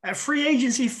 Free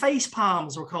agency face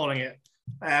palms, we're calling it,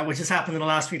 which has happened in the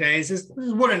last few days. There's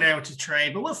one an hour to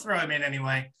trade, but we'll throw him in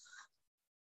anyway.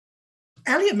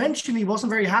 Elliot mentioned he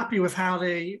wasn't very happy with how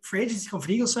the free agency come for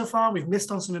the Eagles so far. We've missed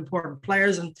on some important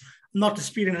players, and I'm not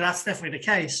disputing that that's definitely the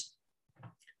case.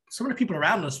 Some of the people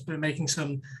around us have been making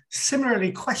some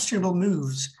similarly questionable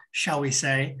moves, shall we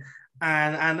say,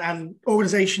 and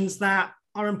organizations that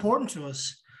are important to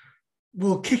us.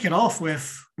 We'll kick it off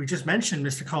with, we just mentioned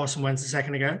Mr. Carson Wentz a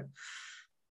second ago.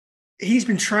 He's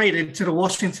been traded to the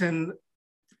Washington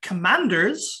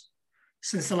Commanders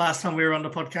since the last time we were on the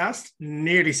podcast.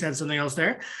 Nearly said something else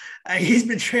there. He's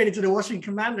been traded to the Washington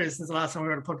Commanders since the last time we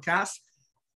were on the podcast.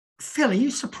 Phil, are you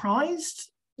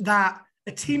surprised that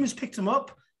a team has picked him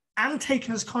up and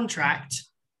taken his contract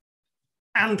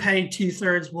and paid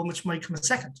 2/3 one, which might come a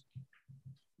second?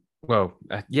 Well,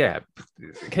 it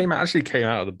came out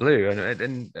of the blue,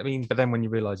 and I mean, but then when you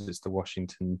realise it's the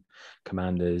Washington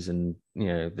Commanders, and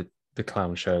the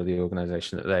clown show, the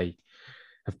organisation that they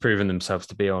have proven themselves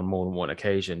to be on more than one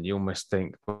occasion, you almost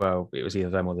think, well, it was either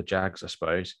them or the Jags, I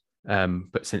suppose.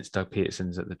 But since Doug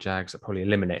Peterson's at the Jags, that probably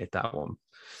eliminated that one.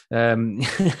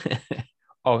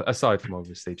 Aside from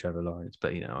obviously Trevor Lawrence,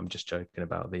 but I'm just joking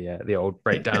about the old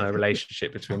breakdown of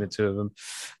relationship between the two of them.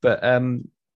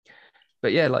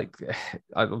 But yeah, like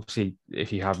obviously,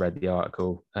 if you have read the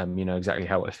article, you know exactly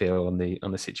how I feel on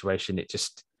the situation.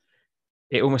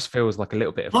 It almost feels like a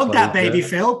little bit of plug that baby,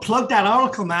 Phil. Plug that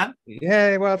article, man.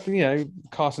 Yeah, well,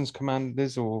 Carson's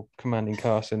Commanders or Commanding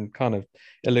Carson, kind of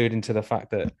alluding to the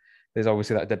fact that there's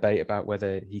obviously that debate about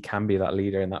whether he can be that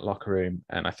leader in that locker room,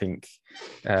 and I think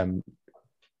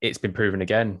it's been proven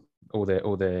again. All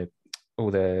the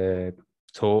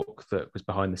talk that was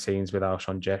behind the scenes with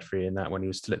Alshon Jeffrey and that when he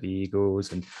was still at the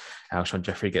Eagles, and Alshon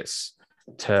Jeffrey gets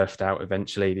turfed out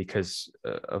eventually because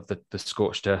of the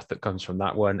scorched earth that comes from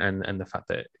that one, and the fact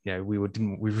that we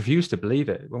refused to believe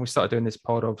it when we started doing this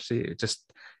pod. Obviously, it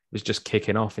was just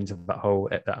kicking off into that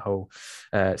whole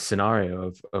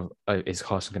scenario of is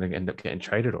Carson going to end up getting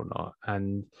traded or not,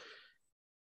 and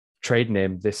trading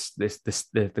him, the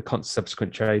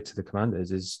subsequent trade to the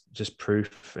Commanders is just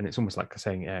proof, and it's almost like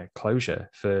saying closure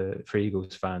for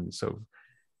Eagles fans. So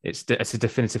it's a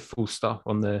definitive full stop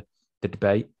on the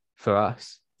debate for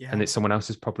us, and it's someone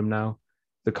else's problem now.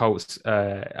 The Colts.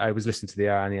 I was listening to the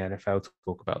hour and the NFL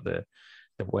talk about the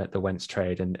Wentz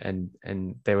trade, and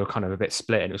they were kind of a bit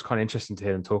split, and it was kind of interesting to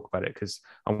hear them talk about it because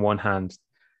on one hand,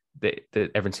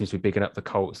 everyone seems to be bigging up the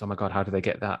Colts. Oh my God, how do they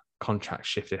get that contract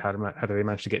shifted? How do they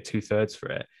manage to get 2/3 for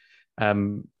it?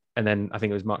 And then I think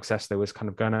it was Mark Sessler was kind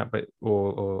of going out,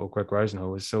 or Greg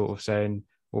Rosenthal was sort of saying,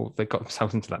 well, they got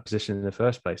themselves into that position in the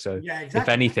first place. So if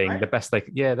anything, right? the best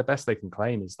they can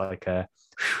claim is like go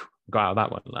out of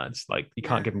that one, lads. Like you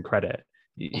can't give them credit.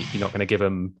 You're not going to give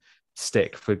them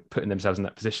stick for putting themselves in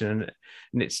that position.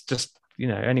 And it's just, you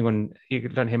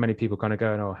don't hear many people kind of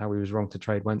going, oh, how he was wrong to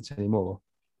trade Wentz anymore.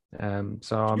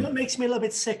 What makes me a little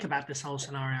bit sick about this whole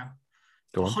scenario?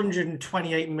 The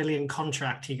 $128 million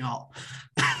contract he got.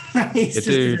 He's The just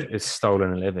dude is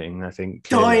stolen a living, I think.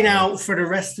 dying out for the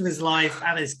rest of his life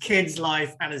and his kids'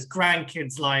 life and his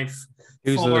grandkids' life.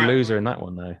 Who's the loser in that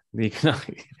one, though?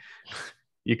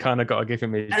 You kind of got to give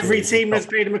him his every due. team that's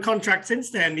paid him a contract since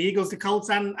then. The Eagles, the Colts,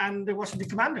 and the Washington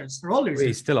Commanders. They're all losers.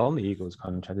 He's still on the Eagles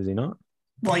contract, is he not?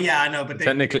 Well, yeah, I know, but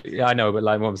technically, yeah, I know, but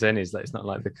like what I'm saying is that it's not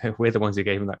like we're the ones who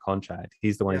gave him that contract.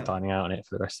 He's the one who's dining out on it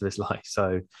for the rest of his life.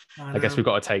 So I guess we've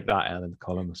got to take that out of the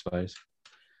column, I suppose.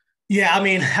 Yeah, I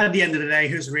mean, at the end of the day,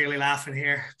 who's really laughing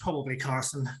here? Probably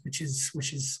Carson, which is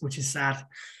sad.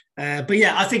 But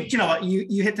yeah, I think, you know what,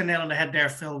 you hit the nail on the head there,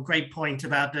 Phil. Great point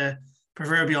about the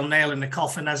proverbial nail in the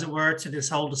coffin, as it were, to this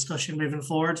whole discussion moving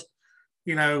forward.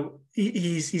 You know,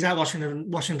 he's at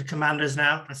Washington Commanders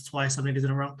now. That's twice somebody did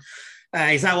it wrong.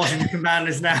 He's at Washington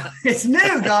Commanders now. It's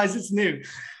new, guys. It's new.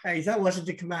 He's at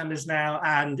Washington Commanders now,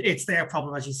 and it's their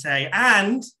problem, as you say.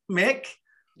 And Mick,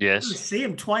 yes, we see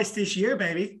him twice this year,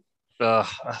 baby. I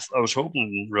was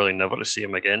hoping really never to see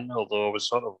him again, although I was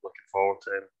sort of looking forward to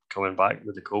him coming back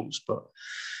with the Colts. But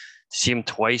to see him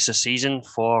twice a season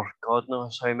for God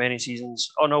knows how many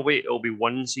seasons. Oh, no, wait, it'll be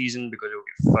one season because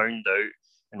he'll get found out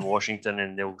in Washington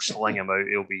and they'll sling him out.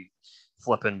 He'll be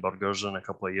flipping burgers in a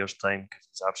couple of years' time because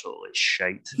it's absolutely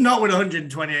shite. Not with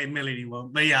 128 million, he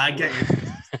won't. But yeah, I get you.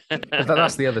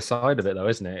 That's the other side of it, though,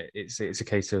 isn't it? It's a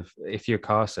case of if you're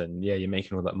Carson, yeah, you're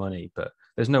making all that money, but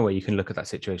there's no way you can look at that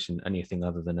situation anything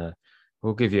other than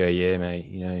we'll give you a year, mate.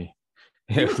 You know,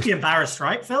 you must be embarrassed,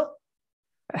 right, Phil?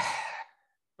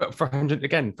 But for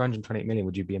 128 million,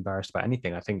 would you be embarrassed about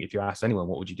anything? I think if you asked anyone,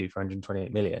 what would you do for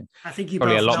 128 million? I think you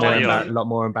probably both a lot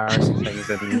more embarrassing things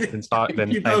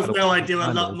than you both know I do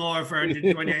a lot more for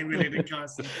 128 million than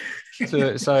Carson.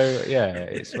 so yeah,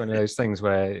 it's one of those things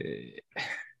where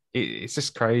it's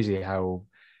just crazy how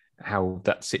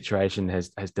that situation has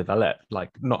developed.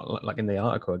 Like not like in the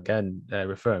article again,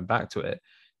 referring back to it,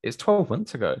 it's 12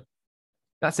 months ago.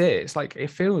 That's it. It's like it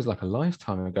feels like a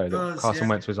lifetime ago that Carson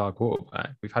Wentz was our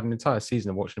quarterback. We've had an entire season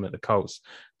of watching him at the Colts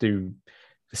do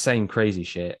the same crazy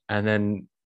shit, and then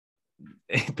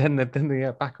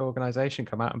the back organization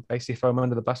come out and basically throw him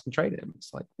under the bus and trade him.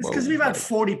 It's like it's because we've had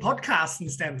 40 podcasts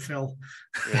since then, Phil.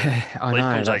 Yeah. I know. It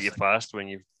comes at you fast when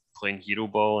you're playing hero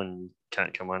ball and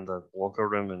can't command a locker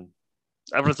room, and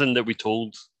everything that we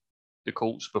told the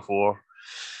Colts before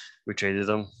we traded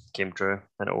them came true,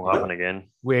 and it will happen again.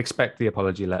 We expect the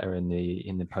apology letter in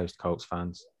the post Colts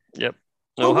fans. Yep,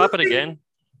 it'll happen again.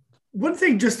 One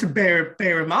thing just to bear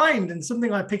in mind, and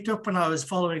something I picked up when I was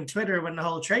following Twitter when the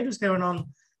whole trade was going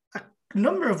on, a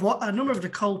number of the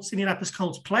Colts, Indianapolis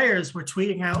Colts players were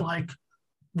tweeting out like,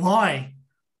 "Why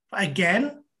again?"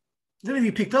 I don't know if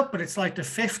you picked up, but it's like the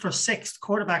 5th or 6th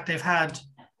quarterback they've had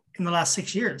in the last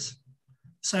 6 years.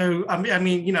 So, I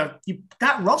mean, you know,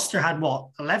 that roster had,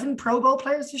 11 Pro Bowl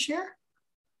players this year?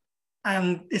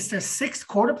 And it's their 6th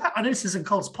quarterback. I know this isn't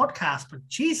Colts podcast, but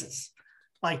Jesus,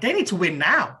 like they need to win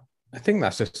now. I think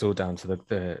that's just all down to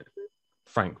the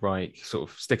Frank Reich sort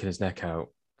of sticking his neck out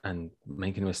and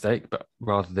making a mistake, but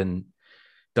rather than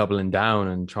doubling down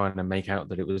and trying to make out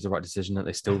that it was the right decision, that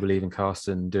they still believe in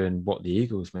Carson doing what the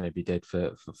Eagles maybe did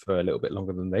for a little bit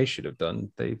longer than they should have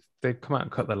done. They've come out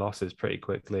and cut their losses pretty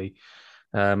quickly.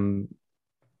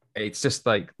 It's just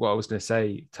like what I was going to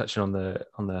say, touching on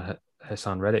the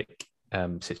Hassan Reddick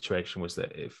situation, was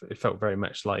that it felt very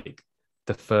much like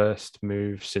the first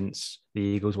move since the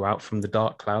Eagles were out from the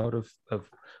dark cloud of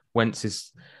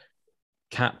Wentz's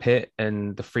cap hit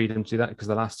and the freedom to do that, because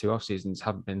the last 2 off seasons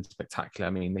haven't been spectacular.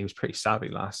 I mean, he was pretty savvy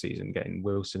last season getting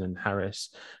Wilson and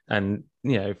Harris, and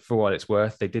you know, for what it's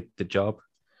worth, they did the job.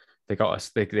 They got us.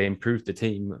 They improved the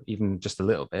team even just a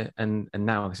little bit, and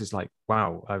now this is like,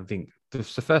 wow. I think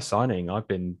it's the first signing I've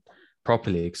been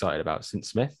properly excited about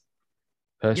since Smith.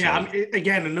 Personally. Yeah,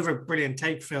 again, another brilliant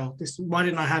take, Phil. Why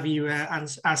didn't I have you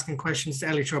asking questions to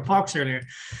Ellie Parks earlier?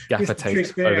 Gaffer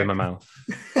tape over my mouth.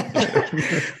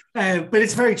 But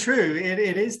it's very true.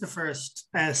 It is the first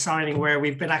signing where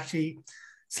we've been actually.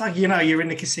 It's like, you know, you're in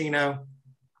the casino,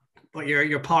 but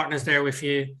your partner's there with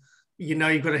you. You know,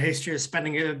 you've got a history of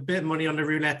spending a bit of money on the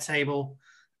roulette table,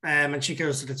 and she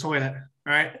goes to the toilet,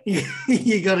 right?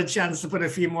 You got a chance to put a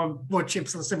few more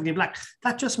chips on 17 black.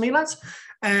 That just me, lads.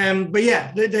 But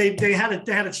yeah, they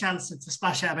had a chance to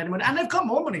splash out any money, and they've got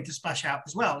more money to splash out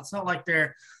as well. It's not like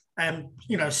they're,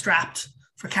 strapped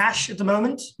for cash at the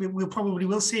moment. We probably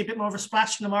will see a bit more of a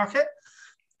splash in the market,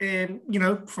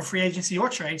 for free agency or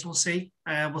trades. We'll see.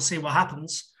 We'll see what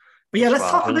happens. But yeah, let's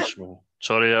talk a bit.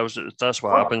 Sorry, that's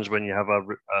what happens when you have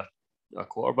a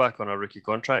quarterback on a rookie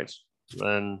contract.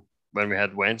 And when we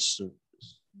had Wentz,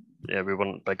 yeah, we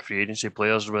weren't big free agency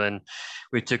players when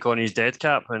we took on his dead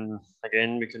cap, and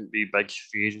again, we couldn't be big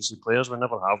free agency players. We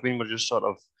never have been. We're just sort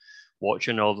of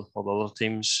watching all the other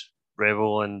teams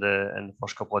revel in the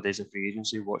first couple of days of free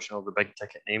agency, watching all the big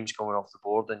ticket names coming off the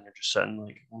board, and you're just sitting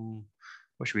like,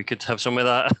 wish we could have some of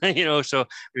that, you know. So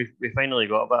we finally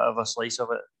got a bit of a slice of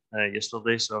it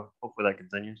yesterday. So hopefully that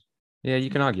continues. Yeah, you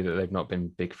can argue that they've not been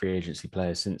big free agency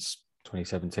players since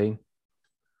 2017.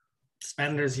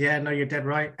 Spenders, yeah, no, you're dead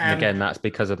right. And again, that's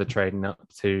because of the trading up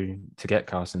to get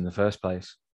Carson in the first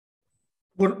place.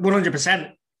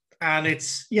 100%. And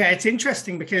it's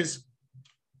interesting because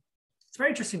it's a very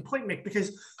interesting point, Mick,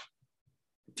 because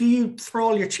do you throw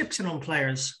all your chips in on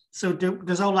players? So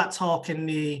there's all that talk in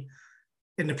the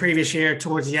previous year,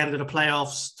 towards the end of the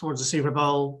playoffs, towards the Super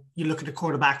Bowl. You look at the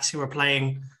quarterbacks who are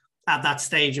playing at that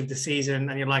stage of the season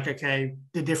and you're like, okay,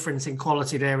 the difference in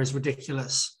quality there is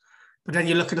ridiculous. But then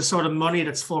you look at the sort of money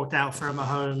that's forked out for a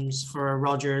Mahomes, for a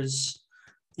Rodgers,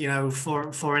 you know, for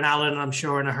an Allen, I'm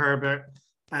sure, and a Herbert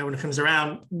when it comes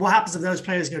around. What happens if those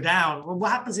players go down? Well,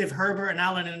 what happens if Herbert and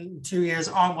Allen in 2 years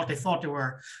aren't what they thought they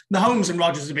were? Mahomes and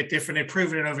Rodgers are a bit different. They've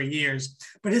proven it over years.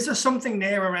 But is there something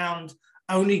there around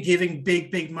only giving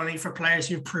big money for players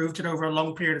who've proved it over a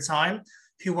long period of time,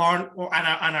 who aren't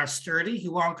and are sturdy,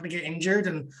 who aren't going to get injured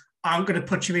and aren't going to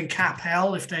put you in cap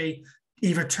hell if they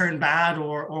either turn bad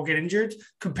or get injured,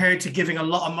 compared to giving a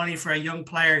lot of money for a young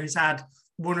player who's had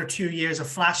 1 or 2 years of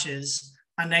flashes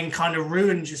and then kind of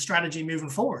ruins your strategy moving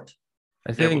forward?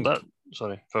 I think. Yeah,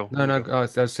 sorry, Phil. No. I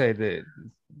was say that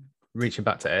reaching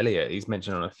back to Elliot, he's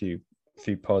mentioned on a few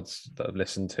pods that I've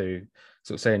listened to,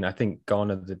 sort of saying, I think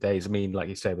gone are the days. I mean, like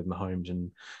you say, with Mahomes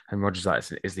and Rodgers,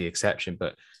 that is the exception,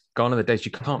 but gone are the days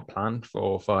you can't plan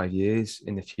for 5 years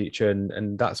in the future,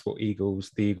 and that's what the Eagles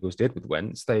did with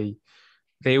Wentz.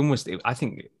 They almost, I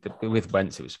think with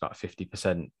Wentz, it was about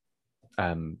 50%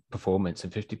 performance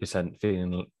and 50%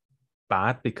 feeling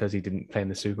bad because he didn't play in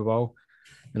the Super Bowl,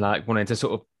 and like wanting to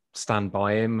sort of stand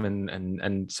by him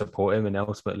and support him. And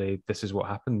ultimately, this is what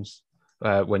happens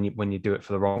when you do it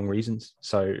for the wrong reasons.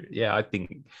 So yeah, I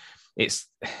think it's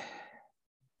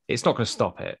not going to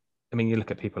stop it. I mean, you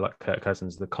look at people like Kirk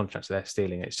Cousins, the contracts they're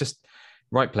stealing. It's just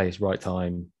right place, right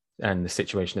time. And the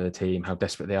situation of the team, how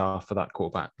desperate they are for that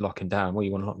quarterback locking down. Well,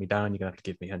 you want to lock me down, you're going to have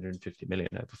to give me 150 million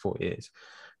over 4 years.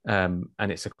 And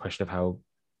it's a question of how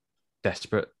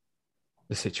desperate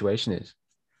the situation is.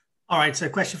 All right, so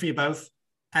question for you both.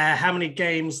 How many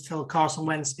games till Carson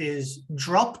Wentz is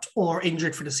dropped or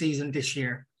injured for the season this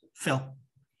year? Phil?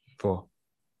 4.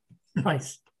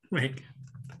 Nice. Rick?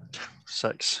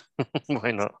 6.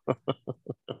 Why not?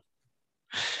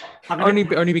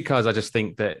 Only because I just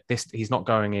think that he's not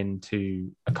going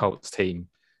into a Colts team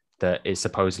that is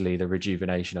supposedly the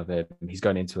rejuvenation of him. He's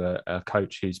going into a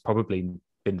coach who's probably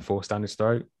been forced down his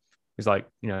throat. He's like,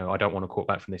 I don't want a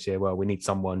quarterback from this year. Well, we need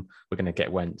someone. We're going to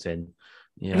get Wentz in.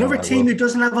 Another team who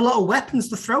doesn't have a lot of weapons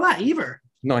to throw at either.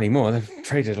 Not anymore. They've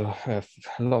traded a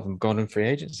lot of them, gone in free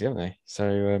agency, haven't they?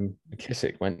 So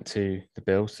McKissick went to the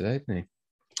Bills today, didn't he?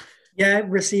 Yeah,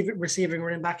 receiving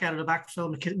running back out of the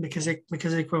backfield because it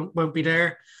won't be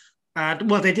there.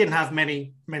 Well, they didn't have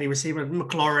many receivers.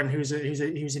 McLaurin, who's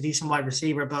a decent wide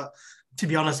receiver, but to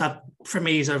be honest, that for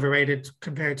me is overrated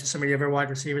compared to some of the other wide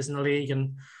receivers in the league.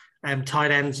 And tight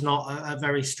end's not a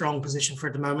very strong position for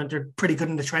at the moment. They're pretty good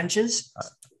in the trenches.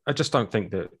 I just don't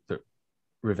think that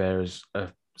Rivera's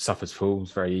suffers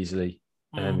fools very easily.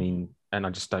 I mean. And I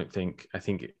just don't think, I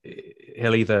think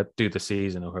he'll either do the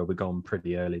season or he'll be gone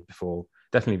pretty early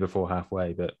definitely before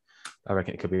halfway, but I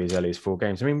reckon it could be as early as 4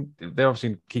 games. I mean, they're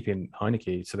obviously keeping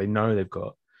Heineke, so they know they've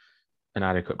got an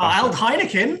adequate backup. Old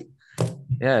Heineken?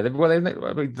 Yeah,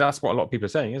 that's what a lot of people are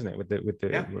saying, isn't it? With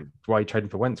why you're trading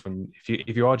for Wentz, when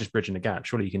if you are just bridging the gap,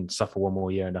 surely you can suffer 1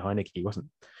 more year under Heineke. He wasn't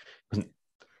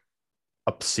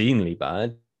obscenely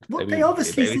bad. Well, they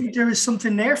obviously think there is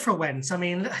something there for Wentz. I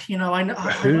mean, I know.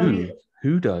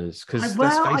 Who does? Because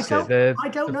I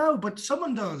don't know, but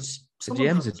someone does. The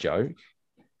GM's a joke.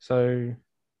 So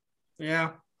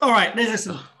yeah. All right,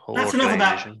 listen. That's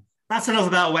enough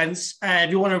about Wentz. If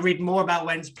you want to read more about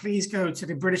Wentz, please go to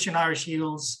the British and Irish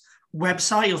Eagles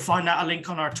website. You'll find out a link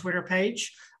on our Twitter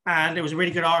page. And there was a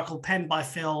really good article penned by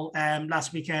Phil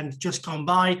last weekend, just gone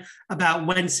by, about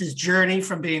Wentz's journey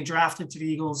from being drafted to the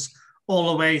Eagles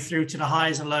all the way through to the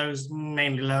highs and lows,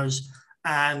 mainly lows.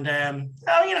 And,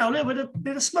 a little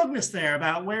bit of smugness there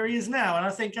about where he is now. And I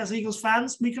think as Eagles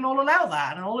fans, we can all allow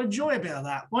that and all enjoy a bit of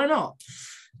that. Why not?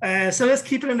 So let's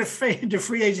keep it in the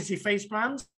free agency face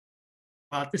plans.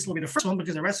 This will be the first one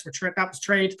because the rest were that was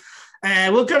trade.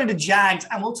 We'll go to the Jags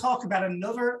and we'll talk about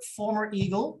another former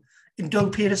Eagle in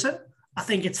Doug Peterson. I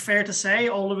think it's fair to say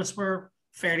all of us were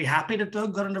fairly happy that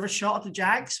Doug got another shot at the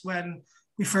Jags when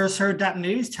we first heard that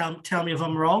news. Tell me if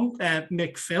I'm wrong,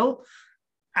 Mick, Phil.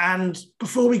 And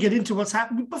before we get into what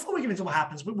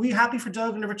happens, were we happy for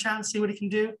Doug another chance, see what he can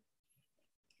do?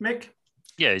 Mick?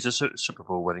 Yeah, he's a Super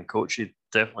Bowl winning coach. He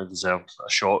definitely deserved a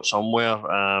shot somewhere.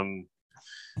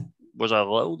 Was a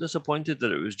little disappointed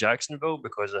that it was Jacksonville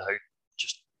because of how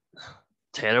just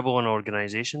terrible an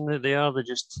organisation that they are. They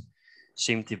just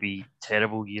seem to be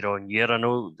terrible year on year. I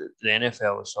know the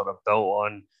NFL is sort of built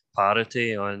on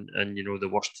parity and the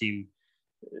worst team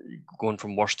going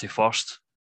from worst to first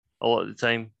a lot of the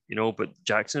time, but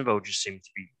Jacksonville just seem to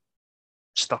be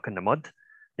stuck in the mud.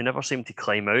 They never seem to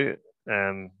climb out,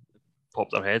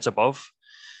 pop their heads above.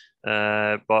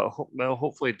 But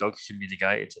hopefully Doug can be the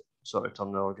guy to sort of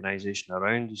turn the organisation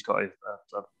around. He's got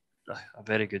a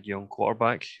very good young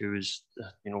quarterback who's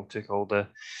took all the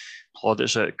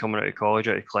plaudits coming out of college,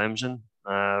 out of Clemson.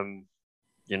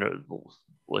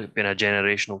 Being a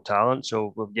generational talent,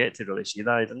 so we've yet to really see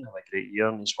that. He didn't have a great year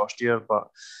in his first year, but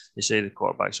they say the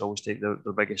quarterbacks always take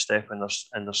the biggest step in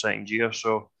their second year.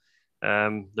 So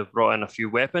they've brought in a few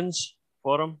weapons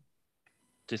for him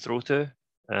to throw to.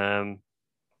 I'll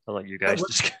let you guys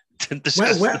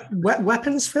discuss.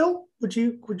 Weapons, Phil? Would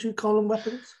you call them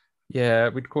weapons? Yeah,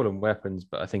 we'd call them weapons,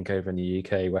 but I think over in the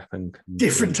UK, weapon can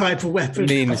different type of weapon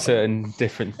mean a certain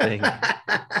different thing.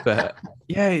 But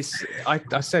yeah,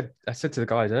 I said to the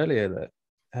guys earlier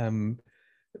that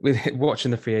with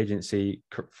watching the free agency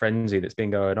frenzy that's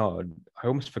been going on, I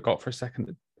almost forgot for a second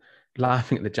that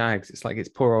laughing at the Jags. It's like it's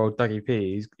poor old Dougie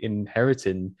P. He's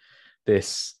inheriting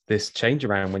this change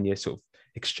around when you're sort of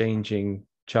exchanging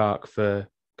Chark for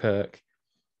Kirk.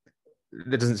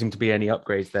 There doesn't seem to be any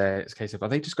upgrades there. It's a case of, are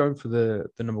they just going for the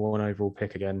number one overall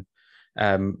pick again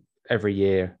every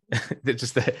year? They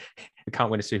can't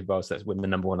win a Super Bowl, so let's win the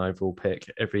number one overall pick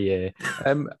every year.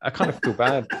 I kind of feel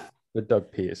bad with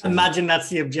Doug Peterson. Imagine that's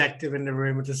the objective in the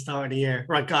room at the start of the year.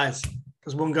 Right, guys,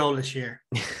 there's one goal this year.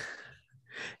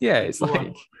 Yeah, it's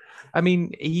like, I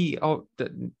mean,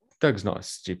 Doug's not a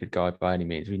stupid guy by any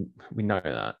means. We know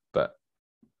that, but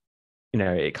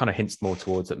it kind of hints more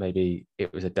towards that maybe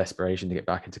it was a desperation to get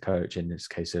back into coach. In this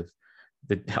case of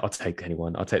I'll take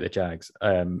anyone. I'll take the Jags.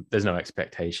 There's no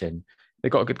expectation. They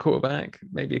got a good quarterback,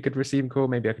 maybe a good receiving core.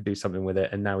 Maybe I could do something with it.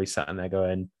 And now he's sat in there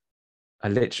going, I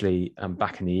literally am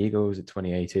back in the Eagles at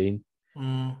 2018.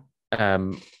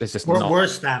 There's just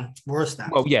worse than.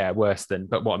 Well, yeah, worse than.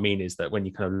 But what I mean is that when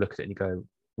you kind of look at it and you go,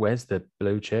 where's the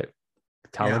blue chip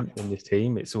talent in this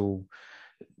team? It's all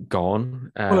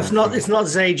gone. Well, it's not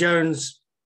Zay Jones,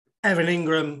 Evan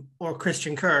Ingram, or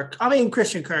Christian Kirk. I mean,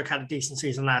 Christian Kirk had a decent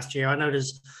season last year. I know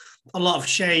there's a lot of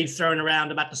shade thrown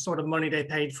around about the sort of money they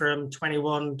paid for him,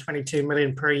 21, 22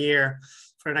 million per year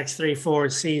for the next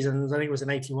 3-4 seasons. I think it was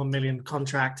an 81 million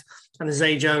contract. And the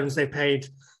Zay Jones they paid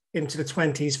into the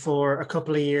 20s for a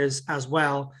couple of years as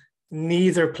well.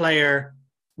 Neither player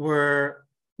were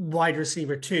wide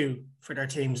receiver 2 for their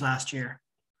teams last year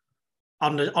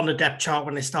on the depth chart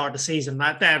when they started the season.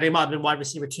 They might have been wide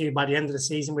receiver 2 by the end of the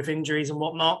season with injuries and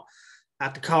whatnot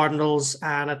at the Cardinals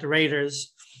and at the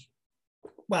Raiders.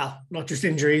 Well, not just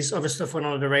injuries, other stuff went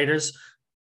on at the Raiders.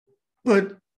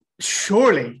 But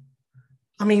surely,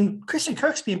 I mean, Christian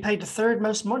Kirk's being paid the 3rd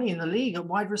most money in the league at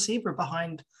wide receiver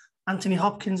behind Anthony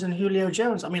Hopkins and Julio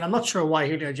Jones. I mean, I'm not sure why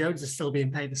Julio Jones is still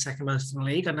being paid the 2nd most in the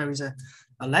league. I know he's a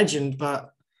legend, but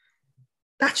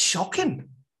that's shocking.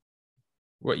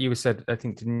 What you said, I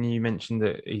think, didn't you mention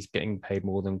that he's getting paid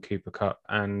more than Cooper Kupp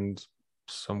and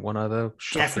someone other?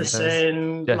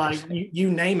 Jefferson, like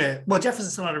you name it. Well,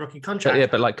 Jefferson's still on a rookie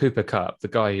contract. But like Cooper Kupp, the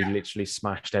guy who literally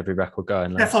smashed every record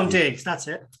going. Stephon Diggs, that's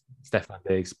it. Stephon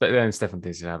Diggs. But then Stephon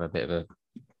Diggs have a bit of a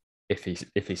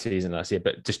iffy season last year.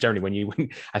 But just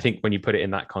generally, I think when you put it in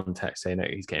that context, saying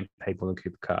that he's getting paid more than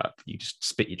Cooper Kupp, you just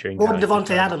spit your drink. Or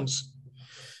Devontae Adams.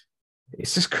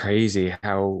 It's just crazy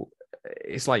how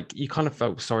it's like you kind of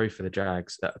felt sorry for the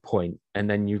Jags at a point, and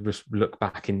then you just look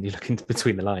back and you look into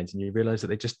between the lines and you realize that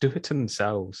they just do it to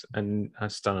themselves. And I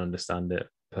just don't understand it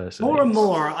personally. More and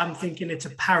more, I'm thinking it's a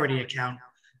parody account.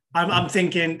 I'm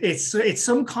thinking it's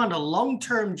some kind of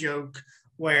long-term joke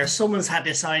where someone's had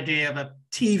this idea of a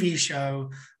TV show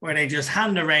where they just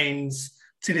hand the reins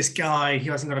to this guy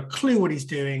who hasn't got a clue what he's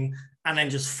doing, and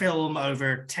then just film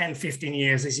over 10, 15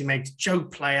 years as he makes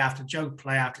joke play after joke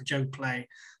play after joke play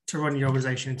to run the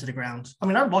organization into the ground. I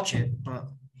mean, I'd watch it, but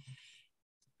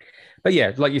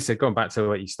yeah, like you said, going back to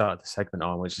what you started the segment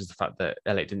on, which is the fact that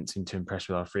Elliott didn't seem to impress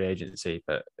with our free agency,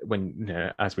 but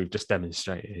when, as we've just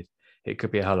demonstrated, it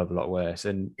could be a hell of a lot worse.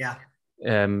 And I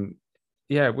don't think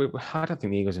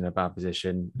the Eagles are in a bad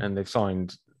position, and they've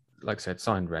signed like I said,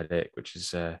 signed Reddick, which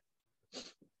is a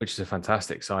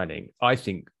fantastic signing. I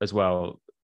think as well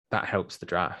that helps the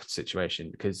draft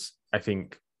situation, because I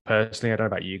think personally, I don't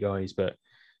know about you guys, but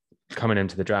coming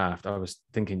into the draft, I was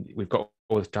thinking we've got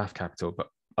all this draft capital, but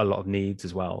a lot of needs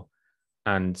as well.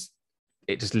 And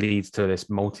it just leads to this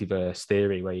multiverse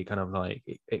theory where you kind of like,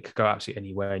 it could go absolutely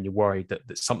anywhere and you're worried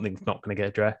that something's not going to get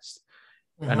addressed.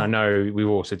 Mm-hmm. And I know we've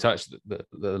also touched the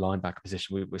linebacker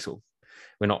position.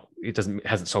 It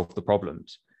hasn't solved the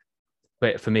problems.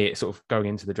 But for me, it's sort of going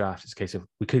into the draft, it's a case of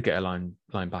we could get a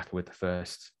linebacker with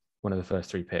one of the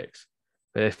first 3 picks.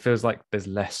 But it feels like there's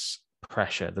less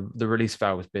pressure. The release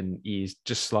valve has been eased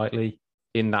just slightly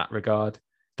in that regard.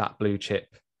 That blue chip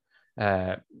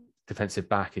defensive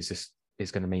back is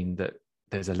going to mean that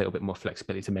there's a little bit more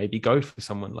flexibility to maybe go for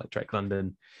someone like Drake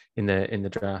London in the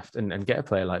draft and get a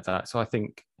player like that. So I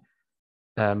think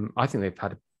they've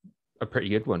had a pretty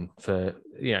good one for,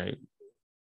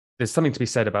 there's something to be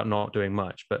said about not doing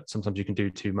much, but sometimes you can do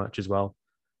too much as well.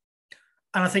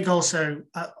 And I think also,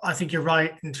 I think you're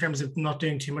right in terms of not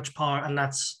doing too much part. And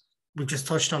we've just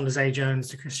touched on the Zay Jones,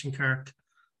 the Christian Kirk,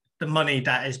 the money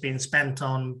that is being spent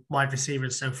on wide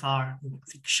receivers so far.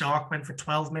 I think Shark went for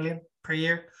 12 million per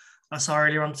year. I saw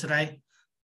earlier on today.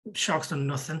 Shark's done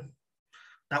nothing.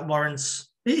 That warrants,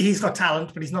 he's got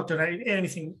talent, but he's not done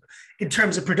anything in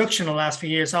terms of production in the last few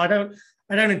years. So I don't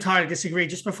entirely disagree.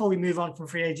 Just before we move on from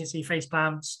free agency face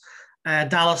plans,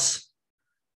 Dallas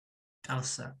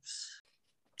sucks.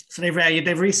 So they've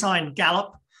re-signed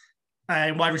Gallup,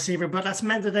 wide receiver, but that's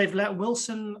meant that they've let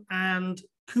Wilson and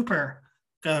Cooper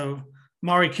go.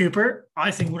 Mari Cooper,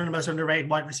 I think one of the most underrated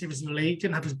wide receivers in the league,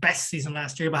 didn't have his best season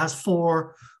last year, but has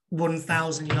 4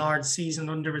 1,000-yard season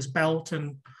under his belt.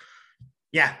 And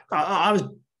yeah, I was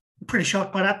pretty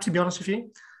shocked by that, to be honest with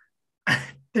you.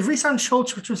 They've re-signed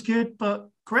Schultz, which was good, but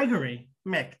Gregory,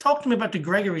 Mick, talk to me about the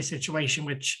Gregory situation,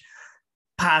 which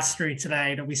passed through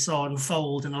today that we saw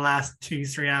unfold in the last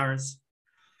 2-3 hours.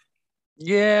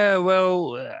 Yeah,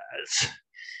 well,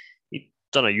 he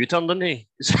done a U-turn, didn't he?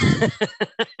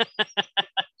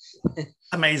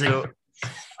 Amazing.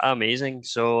 Amazing.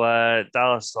 So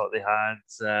Dallas thought they had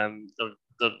their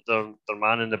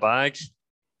man in the bag.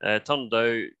 Turned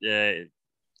out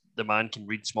the man can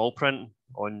read small print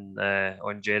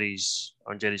on Jerry's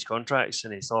contracts,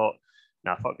 and he thought,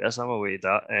 nah, fuck this, I'm away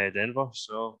to Denver.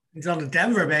 So he's on to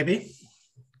Denver, baby.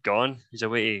 Gone. He's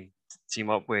away to team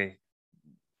up with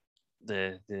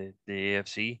the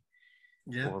AFC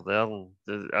over there.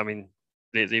 And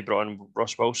they brought in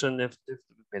Russ Wilson. They've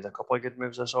made a couple of good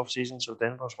moves this offseason, so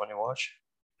Denver's one to watch.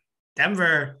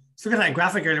 Denver, looking at that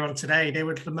graphic earlier on today, they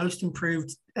were the most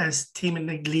improved team in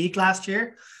the league last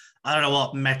year. I don't know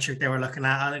what metric they were looking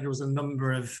at. I think there was a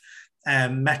number of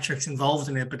metrics involved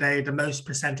in it, but they had the most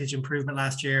percentage improvement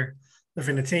last year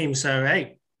within the team. So,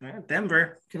 hey,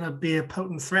 Denver going to be a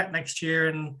potent threat next year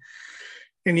in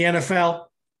the NFL.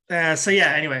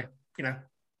 Anyway,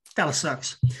 Dallas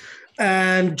sucks.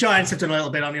 And Giants have done a little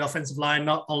bit on the offensive line,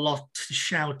 not a lot to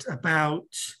shout about.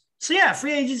 So,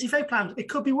 free agency fake plans. It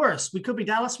could be worse. We could be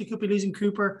Dallas. We could be losing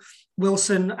Cooper,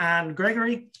 Wilson, and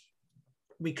Gregory.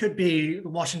 We could be the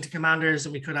Washington Commanders,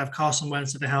 and we could have Carson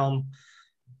Wentz at the helm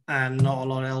and not a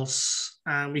lot else.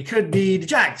 And we could be the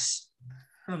Jags.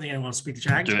 I don't think anyone wants to be the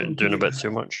Jags. Doing a bit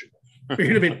too much.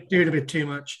 Doing a bit too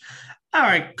much. All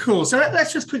right, cool. So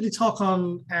let's just quickly talk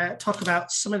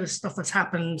about some of the stuff that's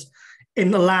happened in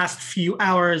the last few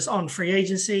hours on free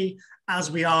agency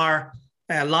as we are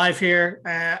live here.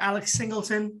 Alex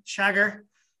Singleton, Shagger,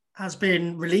 has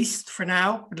been released for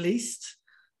now, at least,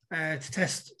 to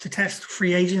test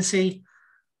free agency,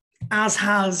 as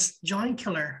has Giant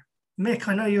Killer. Mick,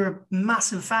 I know you're a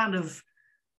massive fan of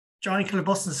Giant Killer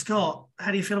Boston Scott.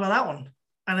 How do you feel about that one?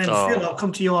 And then Phil, I'll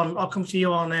come to you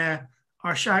on our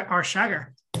Shagger.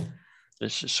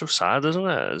 It's just so sad, isn't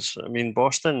it?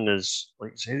 Boston is,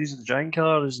 like I said, he's the Giant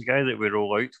Killer. He's the guy that we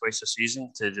roll out twice a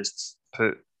season to just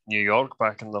put New York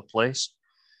back in their place.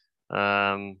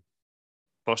 Boston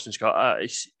Scott,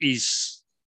 he's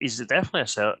definitely a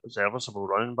serviceable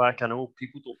running back. I know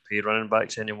people don't pay running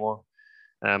backs anymore,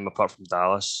 apart from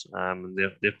Dallas.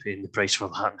 They're paying the price for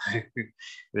that now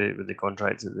with the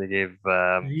contract that they gave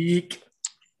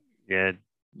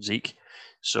Zeke.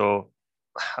 So,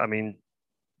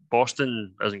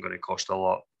 Boston isn't going to cost a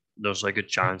lot. There's a good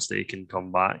chance that he can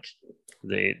come back.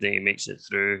 He makes it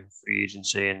through free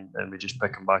agency and we just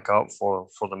pick him back up for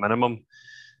the minimum.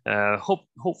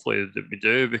 Hopefully that we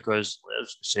do, because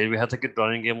as we say, we had a good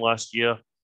running game last year.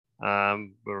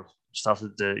 We're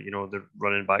started the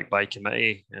running back by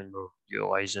committee, and we're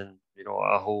utilising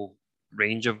a whole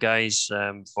range of guys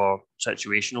for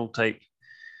situational type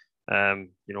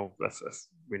If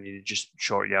we need just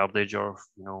short yardage or,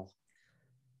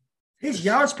 His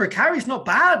yards per carry is not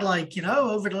bad.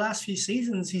 Over the last few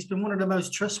seasons, he's been one of the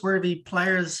most trustworthy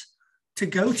players to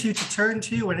go to turn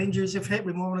to when injuries have hit.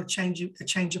 We want to change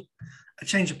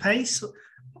of pace.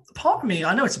 Part of me,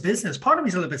 I know it's a business, part of me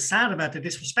is a little bit sad about the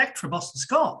disrespect for Boston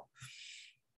Scott.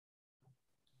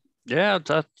 Yeah,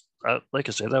 like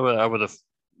I said, I would have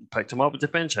picked him up. It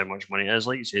depends how much money it is.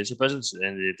 Like you say, it's a business at the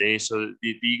end of the day. So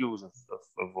the Eagles have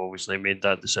obviously made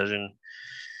that decision.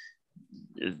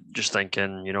 Just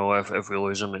thinking, if we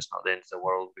lose him, it's not the end of the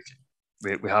world.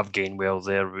 We have Gainwell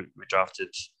there. We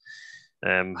drafted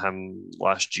him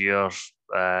last year.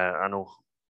 I know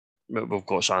we've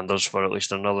got Sanders for at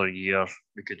least another year.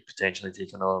 We could potentially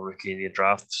take another rookie in the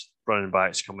draft. Running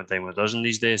backs coming down with a dozen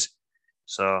these days.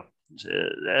 So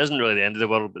it isn't really the end of the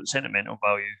world, but sentimental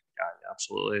value, yeah,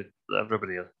 absolutely.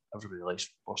 Everybody likes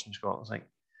Boston Scott, I think.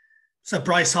 So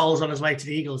Bryce Hall's on his way to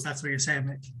the Eagles. That's what you're saying,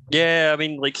 Nick? Yeah, I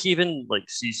mean, even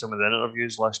see some of the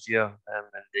interviews last year, and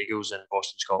the Eagles and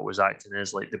Boston Scott was acting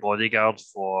as the bodyguard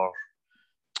for.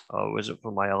 Was it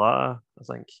for Mailata? I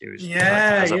think he was acting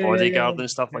as a bodyguard and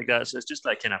stuff like that. So it's just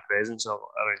that kind of presence around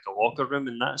the locker room,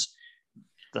 and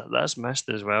that's missed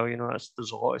as well.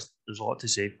 There's a lot to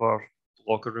say for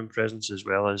locker room presence as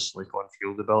well as on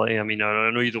field ability. I mean, I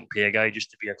know you don't pay a guy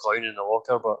just to be a clown in the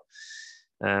locker, but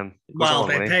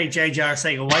they pay J.J.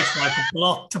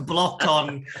 Arcega-Whiteside to block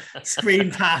on screen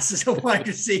passes a wide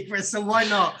receiver. So why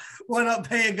not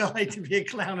pay a guy to be a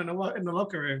clown in the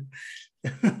locker room?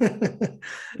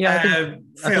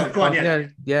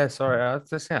 Sorry, I was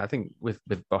just saying. I think with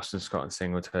Boston Scott and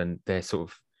Singleton, they're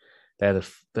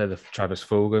the Travis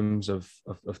Fulghams of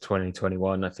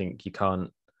 2021. I think you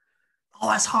can't. Oh,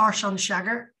 that's harsh on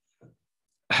Shagger.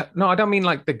 No, I don't mean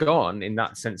they're gone in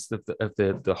that sense of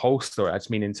the whole story. I just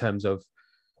mean in terms of,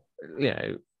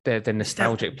 they're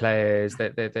nostalgic players.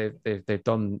 They've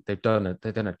done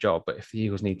a job. But if the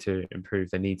Eagles need to improve,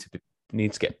 they need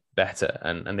to get better,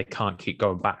 and they can't keep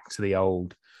going back to the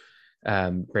old.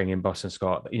 Bringing Boston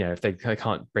Scott, if they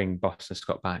can't bring Boston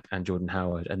Scott back and Jordan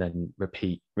Howard and then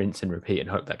rinse and repeat and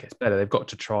hope that gets better, they've got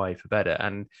to try for better.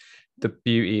 And the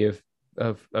beauty of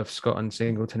Scott and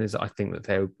Singleton is I think that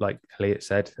they'll, like Elliot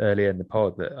said earlier in the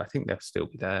pod, that I think they'll still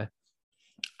be there.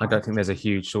 I don't think there's a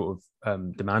huge sort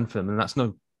of demand for them, and that's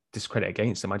no discredit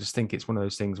against them. I just think it's one of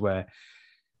those things where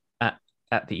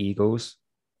at the Eagles,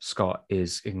 Scott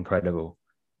is incredible,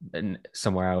 and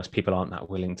somewhere else people aren't that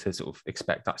willing to sort of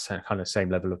expect that same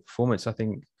level of performance. I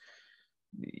think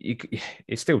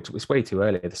it's way too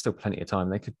early. There's still plenty of time.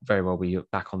 They could very well be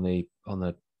back on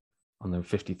the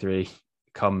 53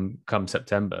 come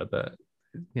September, but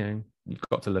you've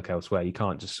got to look elsewhere. You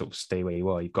can't just sort of stay where you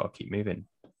are. You've got to keep moving.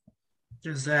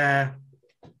 There's a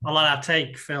lot of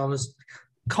take, Phil. There's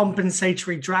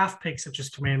compensatory draft picks have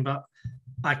just come in, but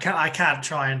I can't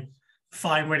try and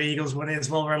find where the Eagles one is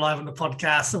while we're live on the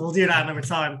podcast, so we'll do that another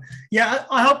time. Yeah,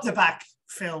 I hope they're back,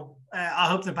 Phil. I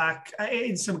hope they're back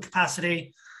in some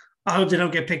capacity. I hope they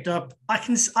don't get picked up. I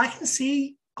can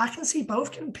see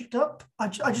both getting picked up. I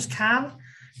just can.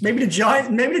 Maybe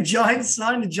the Giants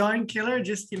sign the Giant Killer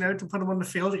just to put him on the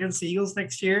field against the Eagles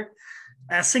next year.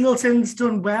 Singleton's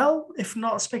done well, if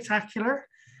not spectacular.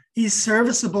 He's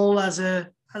serviceable as a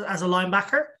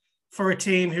linebacker for a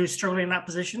team who's struggling in that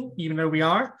position, even though we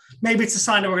are. Maybe it's a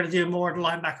sign that we're going to do more of the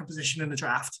linebacker position in the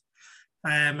draft.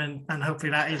 And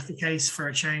hopefully that is the case for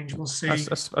a change. We'll see.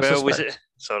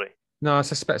 No, I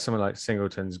suspect someone like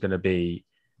Singleton's going to be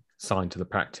signed to the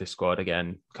practice squad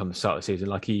again come the start of the season.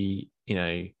 Like he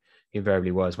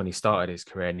invariably was when he started his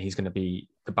career, and he's going to be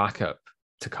the backup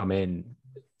to come in,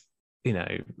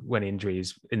 when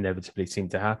injuries inevitably seem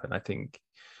to happen. I think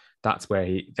that's where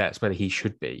he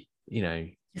should be,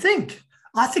 You think?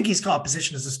 I think he's got a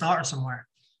position as a starter somewhere.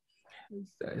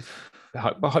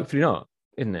 But hopefully not,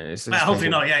 isn't it? Hopefully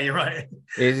not. Yeah, you're right.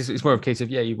 It's more of a case of,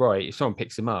 yeah, you're right. If someone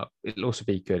picks him up, it'll also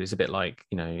be good. It's a bit like,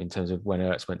 in terms of when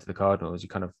Ertz went to the Cardinals, you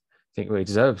kind of think, well, he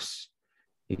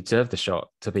deserved the shot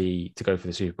to go for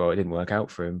the Super Bowl. It didn't work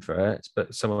out for him for Ertz,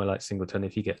 but someone like Singleton,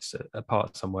 if he gets a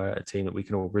part somewhere at a team that we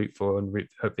can all root for and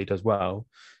hopefully does well,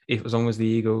 as long as the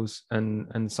Eagles and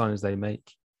the signings they make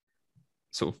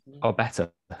sort of are better.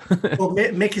 Well,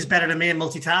 Mick is better than me in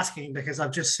multitasking, because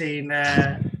I've just seen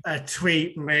a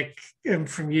tweet, Mick,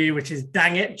 from you, which is,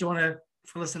 dang it. Do you want to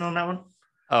fill us in on that one?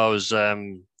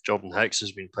 Jordan Hicks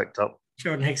has been picked up.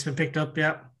 Jordan Hicks has been picked up,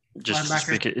 yeah. Just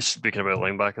speaking about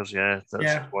linebackers,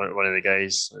 that's one of the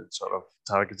guys that sort of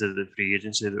targeted the free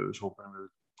agency that was hoping we would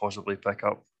possibly pick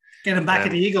up. Get him back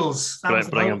at the Eagles.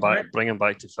 Bring him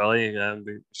back to Philly.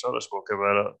 We sort of spoke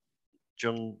about it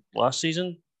during last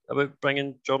season. about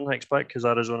bringing Jordan Hicks back because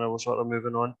Arizona was sort of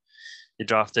moving on. They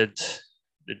drafted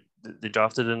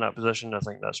in that position. I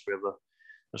think that's where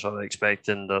they're sort of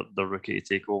expecting the rookie to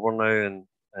take over now,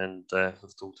 and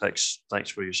have told Hicks, thanks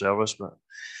for your service, but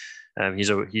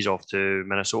he's off to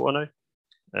Minnesota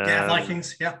now.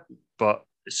 Vikings, yeah. But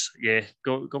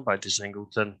going back to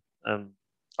Singleton,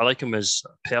 I like him as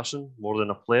a person more than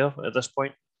a player at this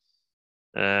point.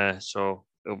 So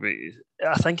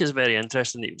I think it's very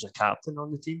interesting that he was a captain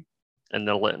on the team, and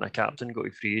they're letting a captain go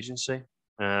to free agency,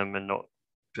 and not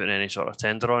putting any sort of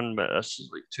tender on. But it's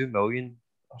like $2 million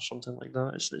or something like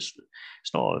that.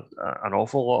 It's not an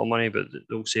awful lot of money, but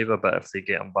they'll save a bit if they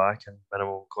get him back in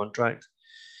minimum contract.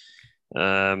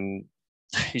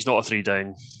 He's not a three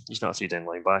down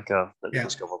linebacker that they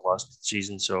discovered last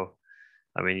season. So,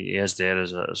 I mean, he is there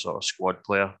as a sort of squad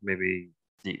player. Maybe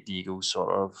the Eagles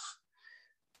sort of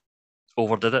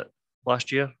overdid it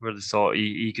last year, where they thought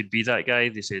he could be that guy.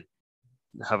 They said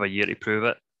have a year to prove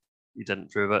it. He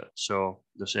didn't prove it, so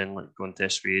they're saying like go and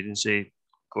test free agency,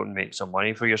 go and make some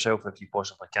money for yourself if you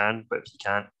possibly can. But if you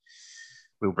can't,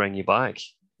 we'll bring you back.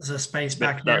 There's a space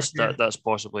back there. That's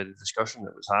possibly the discussion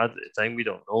that was had at the time. We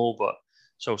don't know, but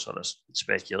it's all sort of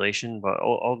speculation. But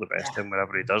all the best to him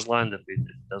wherever he does land. If he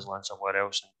does land somewhere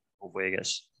else, and hopefully he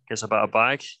gets a bit of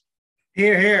bag.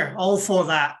 Here, all for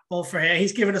that, all for here.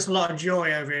 He's given us a lot of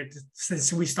joy over it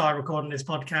since we started recording this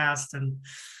podcast, and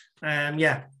we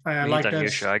like a new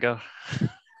shagger.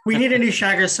 We need a new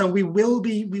shagger, so we will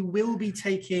be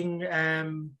taking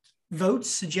votes,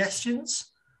 suggestions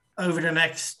over the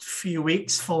next few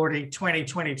weeks for the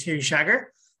 2022 shagger.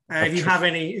 If you have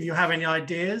any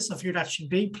ideas of who that should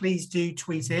be, please do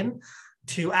tweet in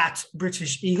to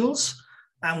 @BritishEagles,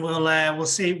 and we'll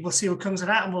see what comes of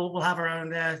that, and we'll have our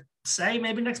own say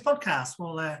maybe next podcast.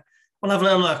 We'll have a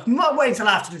little look. We might wait till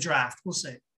after the draft. We'll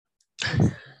see.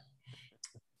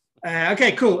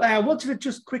 Okay, cool. I wanted to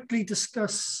just quickly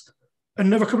discuss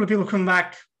another couple of people coming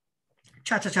back.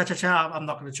 Cha. I'm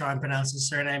not going to try and pronounce his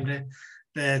surname.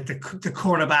 The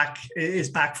cornerback is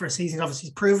back for a season. Obviously,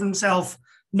 he's proven himself.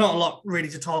 Not a lot really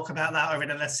to talk about that over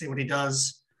there. Let's see what he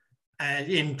does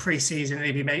in preseason.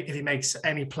 If he makes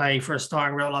any play for a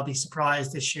starting role, I'll be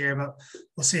surprised this year, but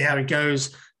we'll see how it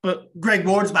goes. But Greg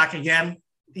Ward's back again.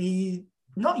 He's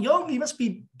not young. He must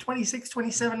be 26,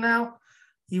 27 now.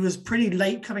 He was pretty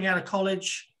late coming out of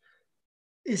college.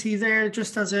 Is he there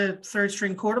just as a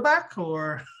third-string quarterback,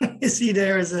 or is he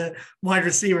there as a wide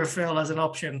receiver, Phil, as an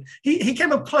option? He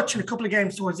came up clutch in a couple of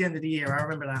games towards the end of the year. I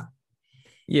remember that.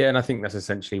 Yeah, and I think that's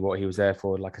essentially what he was there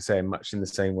for. Like I say, much in the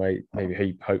same way,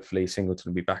 maybe hopefully Singleton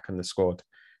will be back on the squad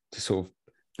to sort of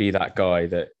be that guy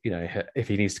that, you know, if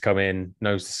he needs to come in,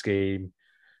 knows the scheme,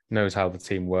 knows how the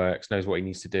team works, knows what he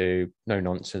needs to do, no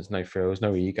nonsense, no frills,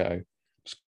 no ego,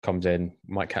 just comes in,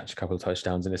 might catch a couple of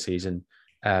touchdowns in a season,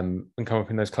 and come up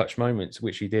in those clutch moments,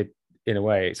 which he did in a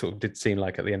way. It sort of did seem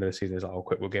like at the end of the season, it's like, oh,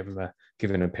 quick, we'll give him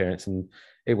an appearance. And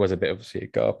it was a bit of a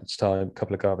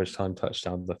couple of garbage time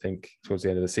touchdowns, I think, towards the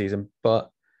end of the season. But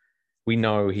we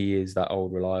know he is that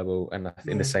old reliable. And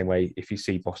in the same way, if you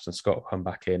see Boston Scott come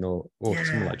back in or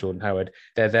someone like Jordan Howard,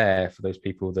 they're there for those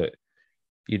people that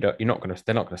they're not going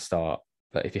to start.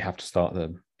 But if you have to start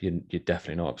them, you're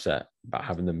definitely not upset about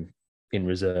having them in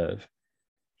reserve.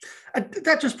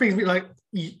 That just brings me, like,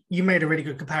 you made a really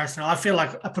good comparison. I feel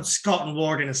like I put Scott and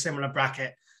Ward in a similar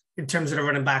bracket in terms of the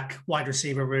running back wide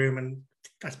receiver room, and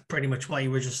that's pretty much what you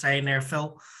were just saying there,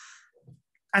 Phil.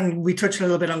 And we touched a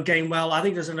little bit on Gainwell. I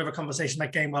think there's another conversation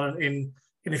about Gainwell in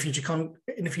the future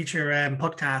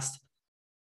podcast.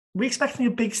 We expecting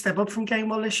a big step up from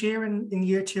Gainwell this year in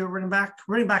year two of running back.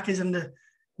 Running back is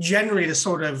generally the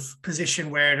sort of position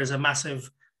where there's a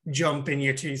massive jump in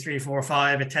year 2, 3, 4,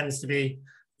 5. It tends to be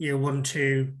year 1,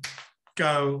 2,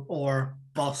 go or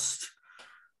bust.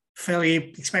 Phil, are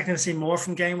you expecting to see more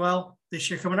from Gainwell this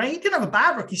year coming out? He didn't have a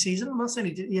bad rookie season. I'm not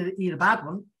saying he had a bad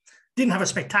one. Didn't have a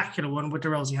spectacular one with the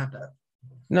roles he had there.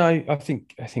 No, I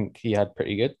think he had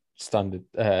pretty good standard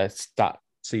stat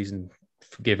season,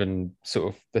 given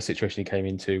sort of the situation he came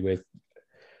into with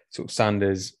sort of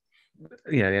Sanders.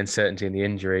 You know, the uncertainty and the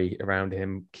injury around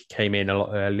him came in a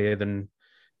lot earlier than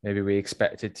maybe we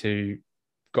expected to.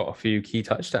 Got a few key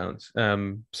touchdowns,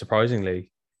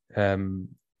 surprisingly, in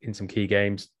some key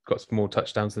games. Got some more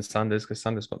touchdowns than Sanders because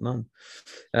Sanders got none.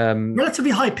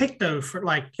 Relatively high pick though, for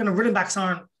running backs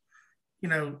aren't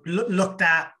looked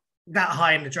at that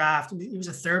high in the draft. He was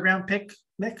a 3rd round pick.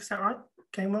 Nick, is that right?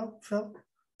 Gainwell, Phil? I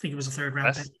think it was a 3rd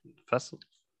round pick. Fifth.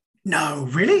 No,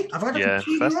 really? I've got it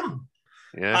completely wrong.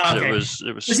 Yeah, okay. It was.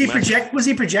 Was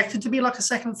he projected to be like a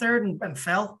 2nd, 3rd, and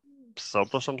fell? third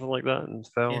or something like that and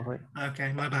fell. Yeah. I think.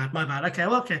 Okay, my bad. Okay,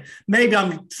 well, okay. Maybe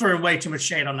I'm throwing way too much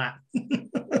shade on that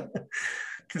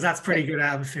because that's pretty good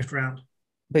out of the 5th round.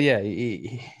 But yeah,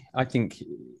 I think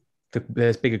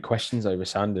there's bigger questions over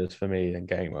Sanders for me than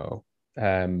Gainwell,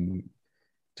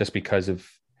 just because of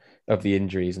the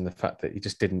injuries and the fact that he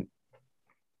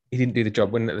didn't do the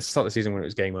job when at the start of the season when it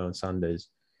was Gainwell and Sanders.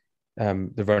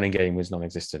 The running game was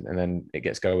non-existent, and then it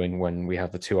gets going when we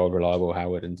have the 2 old reliable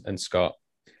Howard and Scott.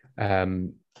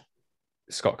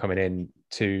 Scott coming in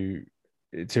to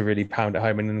really pound it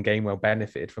home, and then Gainwell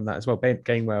benefited from that as well.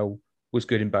 Gainwell was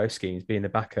good in both schemes, being the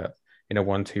backup in a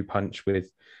 1-2 punch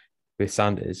with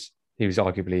Sanders. He was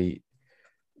arguably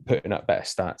putting up better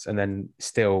stats, and then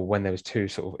still when there was 2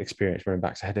 sort of experienced running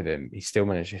backs ahead of him, he still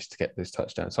managed to get those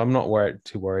touchdowns. So I'm not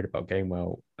too worried about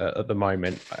Gainwell at the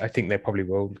moment. I think they probably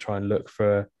will try and look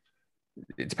for.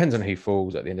 It depends on who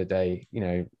falls at the end of the day. You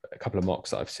know, a couple of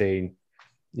mocks that I've seen,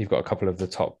 you've got a couple of the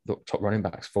top running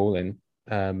backs falling,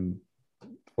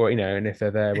 or you know, and if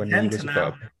they're there when the Eagles have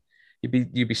got,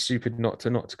 you'd be stupid not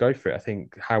to go for it. I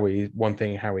think one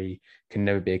thing Howie can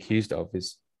never be accused of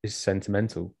is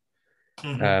sentimental.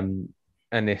 Mm-hmm.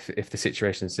 And if the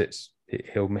situation sits,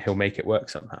 he'll make it work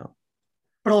somehow.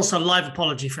 But also, live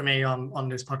apology for me on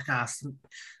this podcast.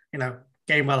 You know,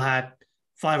 Gainwell had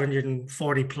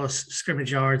 540 plus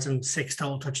scrimmage yards and 6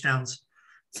 total touchdowns.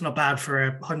 It's not bad for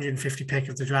a 150 pick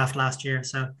of the draft last year.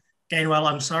 So Gainwell,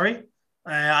 I'm sorry.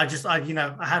 I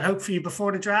had hope for you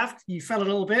before the draft. You fell a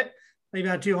little bit. Maybe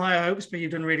I had too high hopes, but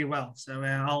you've done really well. So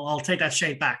I'll take that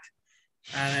shade back.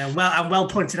 And well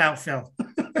pointed out, Phil.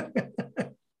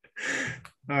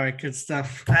 All right, good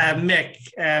stuff. Mick,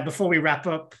 before we wrap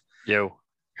up,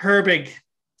 Herbig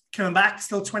coming back,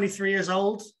 still 23 years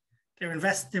old. They've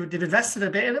invested a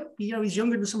bit in him. You know, he's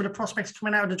younger than some of the prospects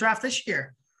coming out of the draft this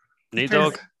year. Neat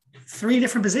dog. 3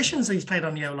 different positions that he's played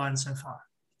on the O-line so far.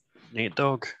 Neat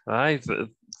dog. Aye,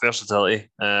 versatility.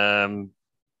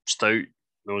 Stout,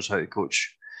 knows how to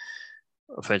coach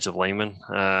offensive linemen.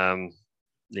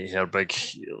 Nate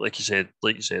Herbig, like you said,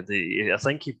 I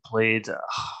think he played.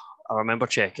 I remember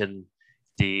checking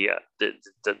the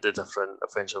different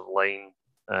offensive line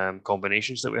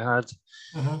combinations that we had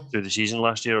through the season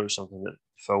last year. Or something that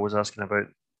Phil was asking about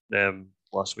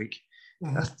last week.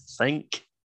 I think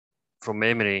from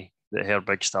memory that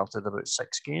Herbig started about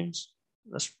 6 games.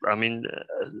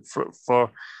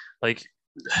 For like,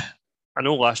 I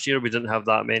know last year we didn't have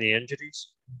that many injuries,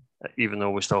 even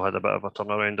though we still had a bit of a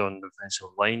turnaround on the offensive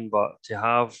line. But to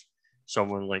have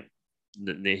someone like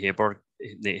Nate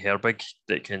Herbig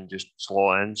that can just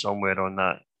slot in somewhere on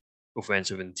that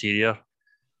offensive interior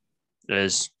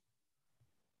is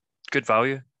good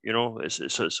value. You know,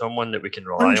 it's someone that we can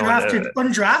rely on.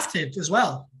 Undrafted as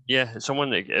well. Yeah, it's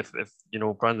someone that if you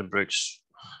know, Brandon Brooks,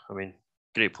 I mean,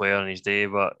 great player in his day,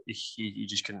 but he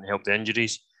just couldn't help the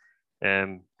injuries.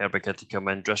 Herbig had to come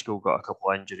in. Driscoll got a couple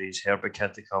of injuries. Herbig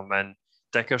had to come in.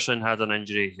 Dickerson had an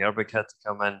injury. Herbig had to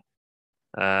come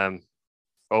in.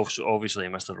 Also, obviously,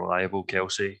 Mr. Reliable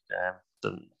Kelsey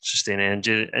didn't sustain an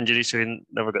injury, so he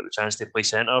never got the chance to play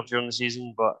centre during the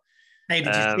season. But hey,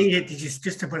 did you see it?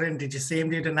 Did you see him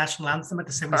do the national anthem at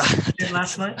the same time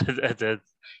last night? I did.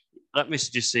 Let me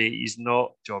just say, he's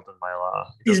not Jordan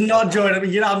Mailata. He's not Jordan.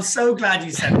 You know, I'm so glad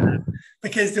you said that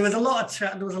because there was a lot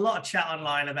of chat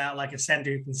online about like a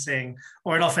centre who can sing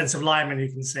or an offensive lineman who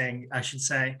can sing, I should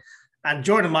say. And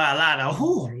Jordan Mailata,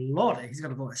 oh Lord, he's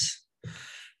got a voice.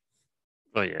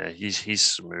 Oh yeah, he's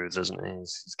smooth, isn't he?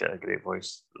 He's got a great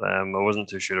voice. I wasn't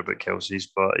too sure about Kelsey's,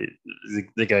 but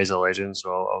the guy's a legend, so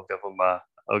I'll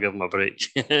give him a break.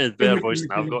 Better voice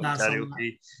than I've got in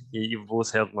karaoke. You've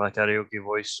both heard my karaoke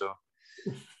voice, so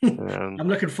I'm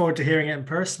looking forward to hearing it in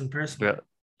person. Personally,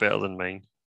 better than mine.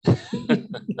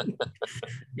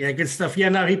 Yeah, good stuff. Yeah,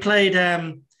 no, he played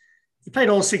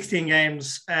all 16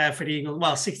 games for the Eagles.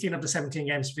 Well, 16 of the 17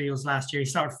 games for the Eagles last year. He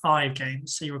started 5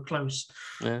 games, so you were close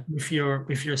with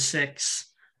your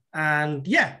 6. And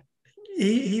yeah,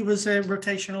 he was a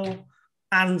rotational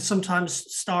and sometimes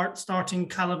starting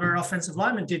caliber offensive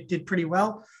lineman. Did pretty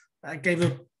well. Gave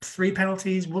up 3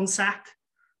 penalties, 1 sack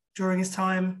during his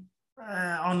time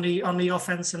on the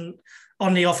offense and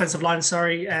on the offensive line.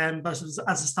 Both as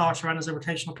a starter and as a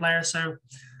rotational player. So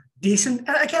decent.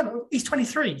 And again, he's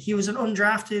 23. He was an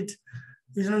undrafted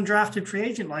free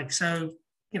agent. Like, so,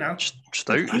 you know,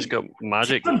 Stout has got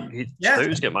magic. Stout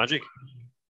has got magic.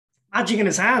 Magic in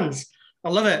his hands. I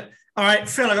love it. All right,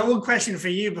 Phil, I got one question for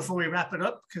you before we wrap it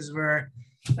up because we've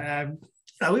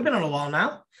been on a while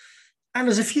now, and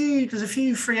there's a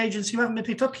few free agents who haven't been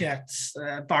picked up yet.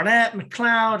 Barnett,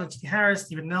 McLeod, Anthony Harris,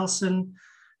 Steven Nelson,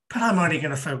 but I'm only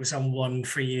going to focus on one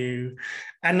for you.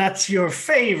 And that's your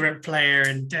favorite player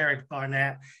in Derek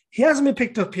Barnett. He hasn't been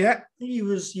picked up yet. He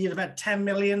had about 10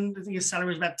 million. I think his salary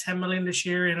was about 10 million this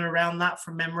year, in and around that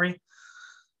from memory.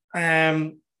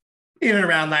 In and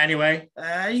around that anyway.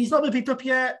 He's not been picked up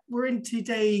yet. We're into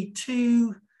day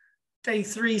 2. Day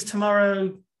 3 is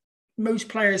tomorrow. Most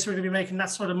players who are going to be making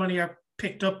that sort of money are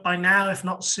picked up by now, if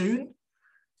not soon.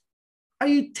 Are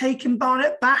you taking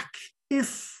Barnett back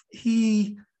if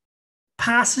he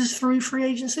passes through free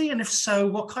agency? And if so,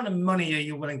 what kind of money are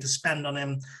you willing to spend on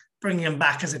him, bringing him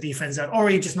back as a defense out? Or are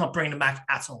you just not bringing him back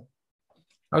at all?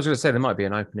 I was going to say there might be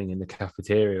an opening in the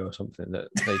cafeteria or something that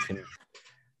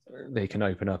they can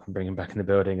open up and bring him back in the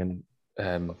building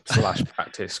and /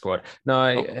 practice squad.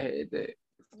 No,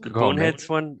 the Bonehead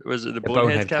one? Was it the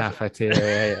Bonehead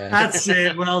cafeteria? Yeah. That's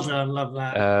it. Well done. Love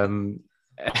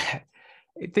that.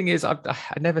 The thing is, I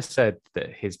never said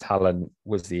that his talent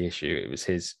was the issue. It was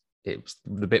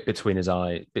the bit between his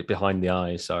eye, bit behind the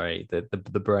eyes. Sorry,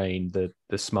 the brain,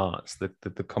 the smarts, the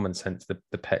common sense,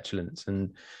 the petulance.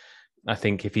 And I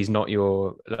think if he's not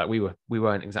we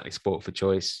weren't exactly sport for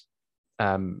choice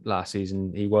last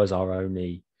season. He was our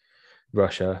only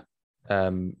rusher,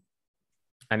 and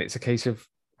it's a case of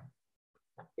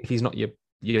if he's not your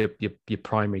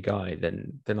primary guy,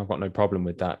 then I've got no problem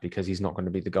with that, because he's not going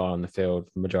to be the guy on the field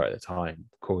the majority of the time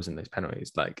causing those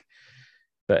penalties. But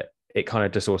it kind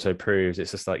of just also proves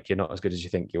it's just like you're not as good as you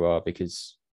think you are,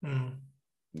 because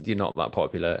you're not that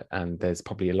popular, and there's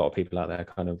probably a lot of people out there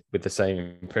kind of with the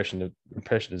same impression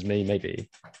as me, maybe,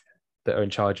 that are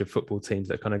in charge of football teams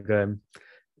that kind of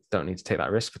don't need to take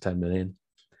that risk for 10 million.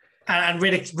 And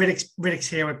Riddick's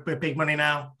here with big money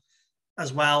now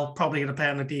as well, probably going to play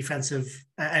on the defensive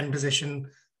end position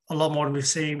a lot more than we've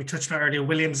seen. We touched on it earlier.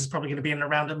 Williams is probably going to be in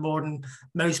around it more than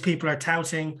most people are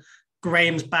touting.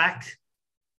 Graham's back.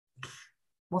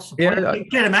 What's the point?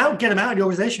 Get him out of the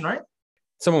organisation, right?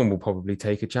 Someone will probably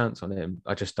take a chance on him.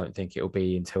 I just don't think it'll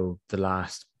be until the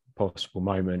last possible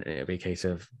moment. It'll be a case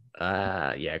of, go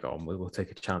on, we'll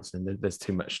take a chance. And there's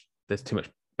too much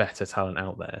better talent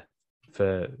out there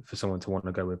for someone to want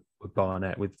to go with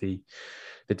Barnett, with the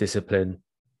discipline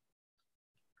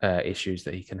issues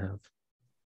that he can have.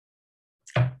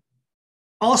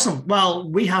 Awesome. Well,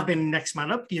 we have been Next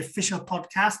Man Up, the official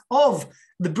podcast of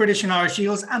the British and Irish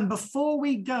Eagles. And before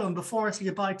we go, and before I say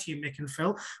goodbye to you, Mick and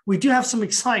Phil, we do have some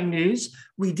exciting news.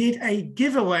 We did a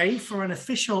giveaway for an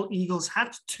official Eagles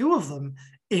hat, 2 of them,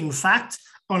 in fact,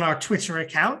 on our Twitter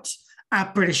account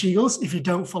at British Eagles. If you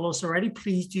don't follow us already,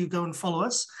 please do go and follow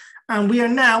us. And we are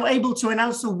now able to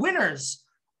announce the winners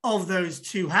of those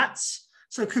 2 hats.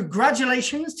 So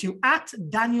congratulations to at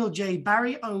Daniel J.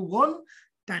 Barry 01,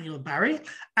 Daniel Barry,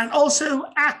 and also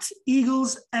at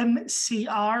Eagles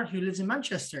MCR, who lives in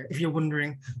Manchester. If you're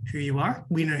wondering who you are,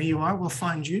 we know who you are. We'll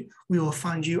find you. We will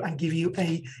find you and give you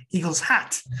a Eagles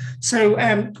hat. So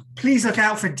please look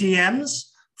out for DMs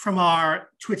from our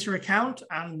Twitter account,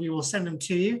 and we will send them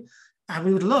to you. And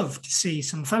we would love to see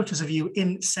some photos of you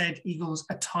in said Eagles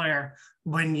attire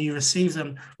when you receive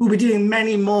them. We'll be doing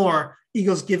many more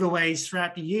Eagles giveaways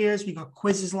throughout the years. We've got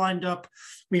quizzes lined up.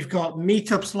 We've got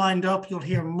meetups lined up. You'll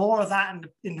hear more of that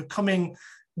in the coming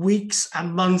weeks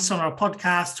and months on our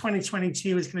podcast.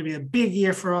 2022 is going to be a big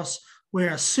year for us.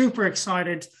 We're super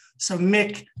excited. So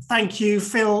Mick, thank you.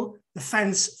 Phil, the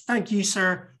fence, thank you,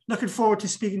 sir. Looking forward to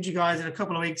speaking to you guys in a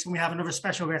couple of weeks when we have another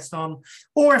special guest on,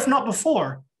 or if not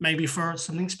before, maybe for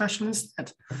something special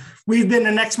instead. We've been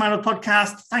the Next Man Up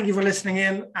podcast. Thank you for listening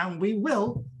in, and we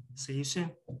will see you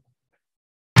soon.